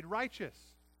be made righteous.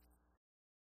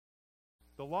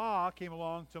 The law came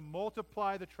along to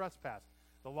multiply the trespass.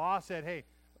 The law said, hey,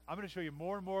 I'm going to show you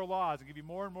more and more laws and give you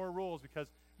more and more rules because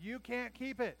you can't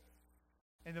keep it.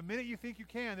 And the minute you think you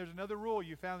can, there's another rule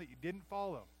you found that you didn't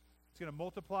follow. It's going to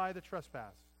multiply the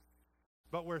trespass.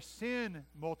 But where sin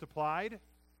multiplied,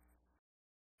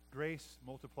 grace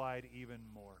multiplied even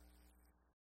more.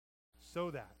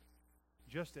 So that,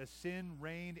 just as sin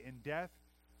reigned in death,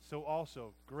 so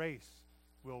also grace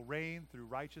will reign through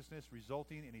righteousness,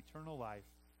 resulting in eternal life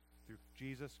through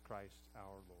Jesus Christ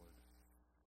our Lord.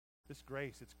 This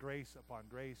grace, it's grace upon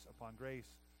grace upon grace.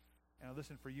 And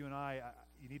listen, for you and I,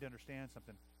 you need to understand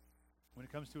something. When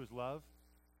it comes to his love,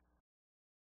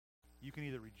 you can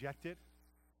either reject it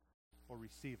or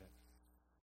receive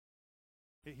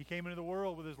it. He came into the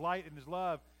world with his light and his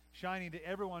love shining to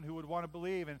everyone who would want to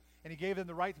believe, and he gave them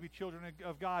the right to be children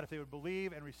of God if they would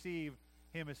believe and receive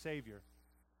him as Savior.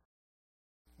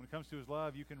 When it comes to his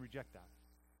love, you can reject that.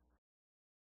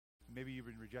 Maybe you've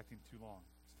been rejecting too long.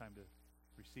 It's time to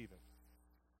receive it.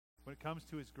 When it comes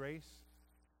to his grace,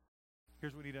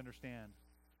 here's what we need to understand.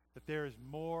 That there is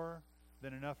more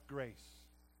than enough grace.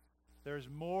 There is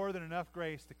more than enough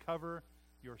grace to cover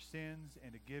your sins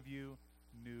and to give you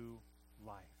new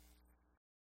life.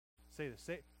 Say this.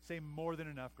 Say more than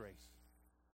enough grace.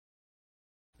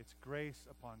 It's grace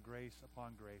upon grace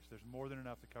upon grace. There's more than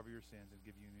enough to cover your sins and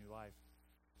give you new life.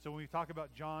 So when we talk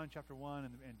about John chapter 1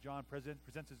 and John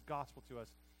presents his gospel to us,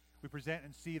 we present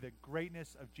and see the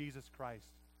greatness of Jesus Christ.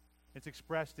 It's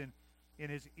expressed in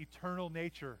his eternal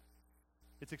nature.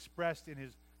 It's expressed in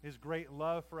his great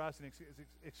love for us, and it's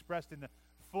expressed in the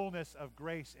fullness of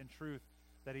grace and truth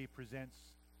that he presents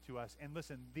to us. And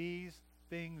listen, these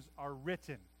things are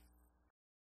written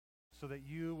so that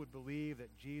you would believe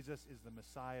that Jesus is the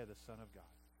Messiah, the Son of God.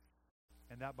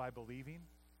 And that by believing,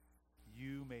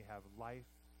 you may have life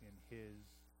in his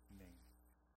name.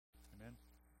 Amen?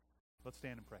 Let's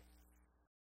stand and pray.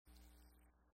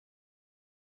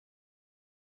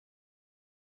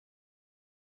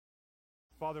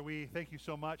 Father, we thank you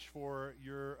so much for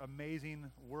your amazing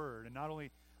word. And not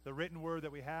only the written word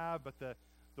that we have, but the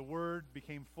word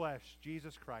became flesh,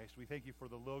 Jesus Christ. We thank you for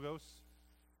the Logos,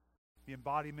 the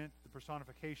embodiment, the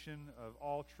personification of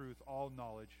all truth, all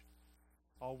knowledge,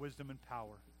 all wisdom and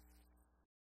power.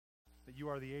 That you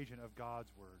are the agent of God's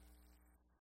word.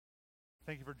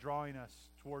 Thank you for drawing us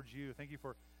towards you. Thank you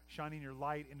for shining your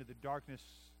light into the darkness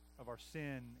of our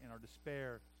sin and our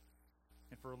despair,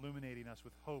 and for illuminating us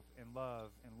with hope and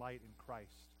love and light in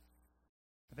Christ.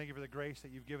 And thank you for the grace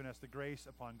that you've given us, the grace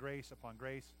upon grace upon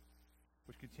grace,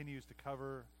 which continues to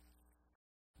cover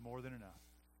more than enough.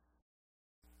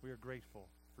 We are grateful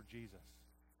for Jesus.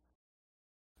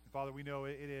 And Father, we know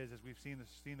it is, as we've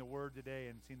seen the Word today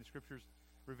and seen the Scriptures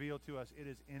revealed to us, it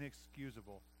is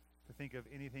inexcusable to think of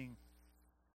anything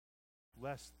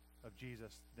less of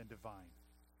Jesus than divine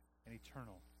and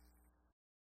eternal,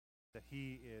 that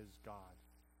he is God.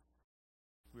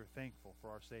 We are thankful for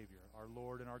our Savior, our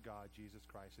Lord and our God, Jesus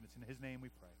Christ. And it's in his name we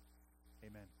pray.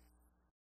 Amen.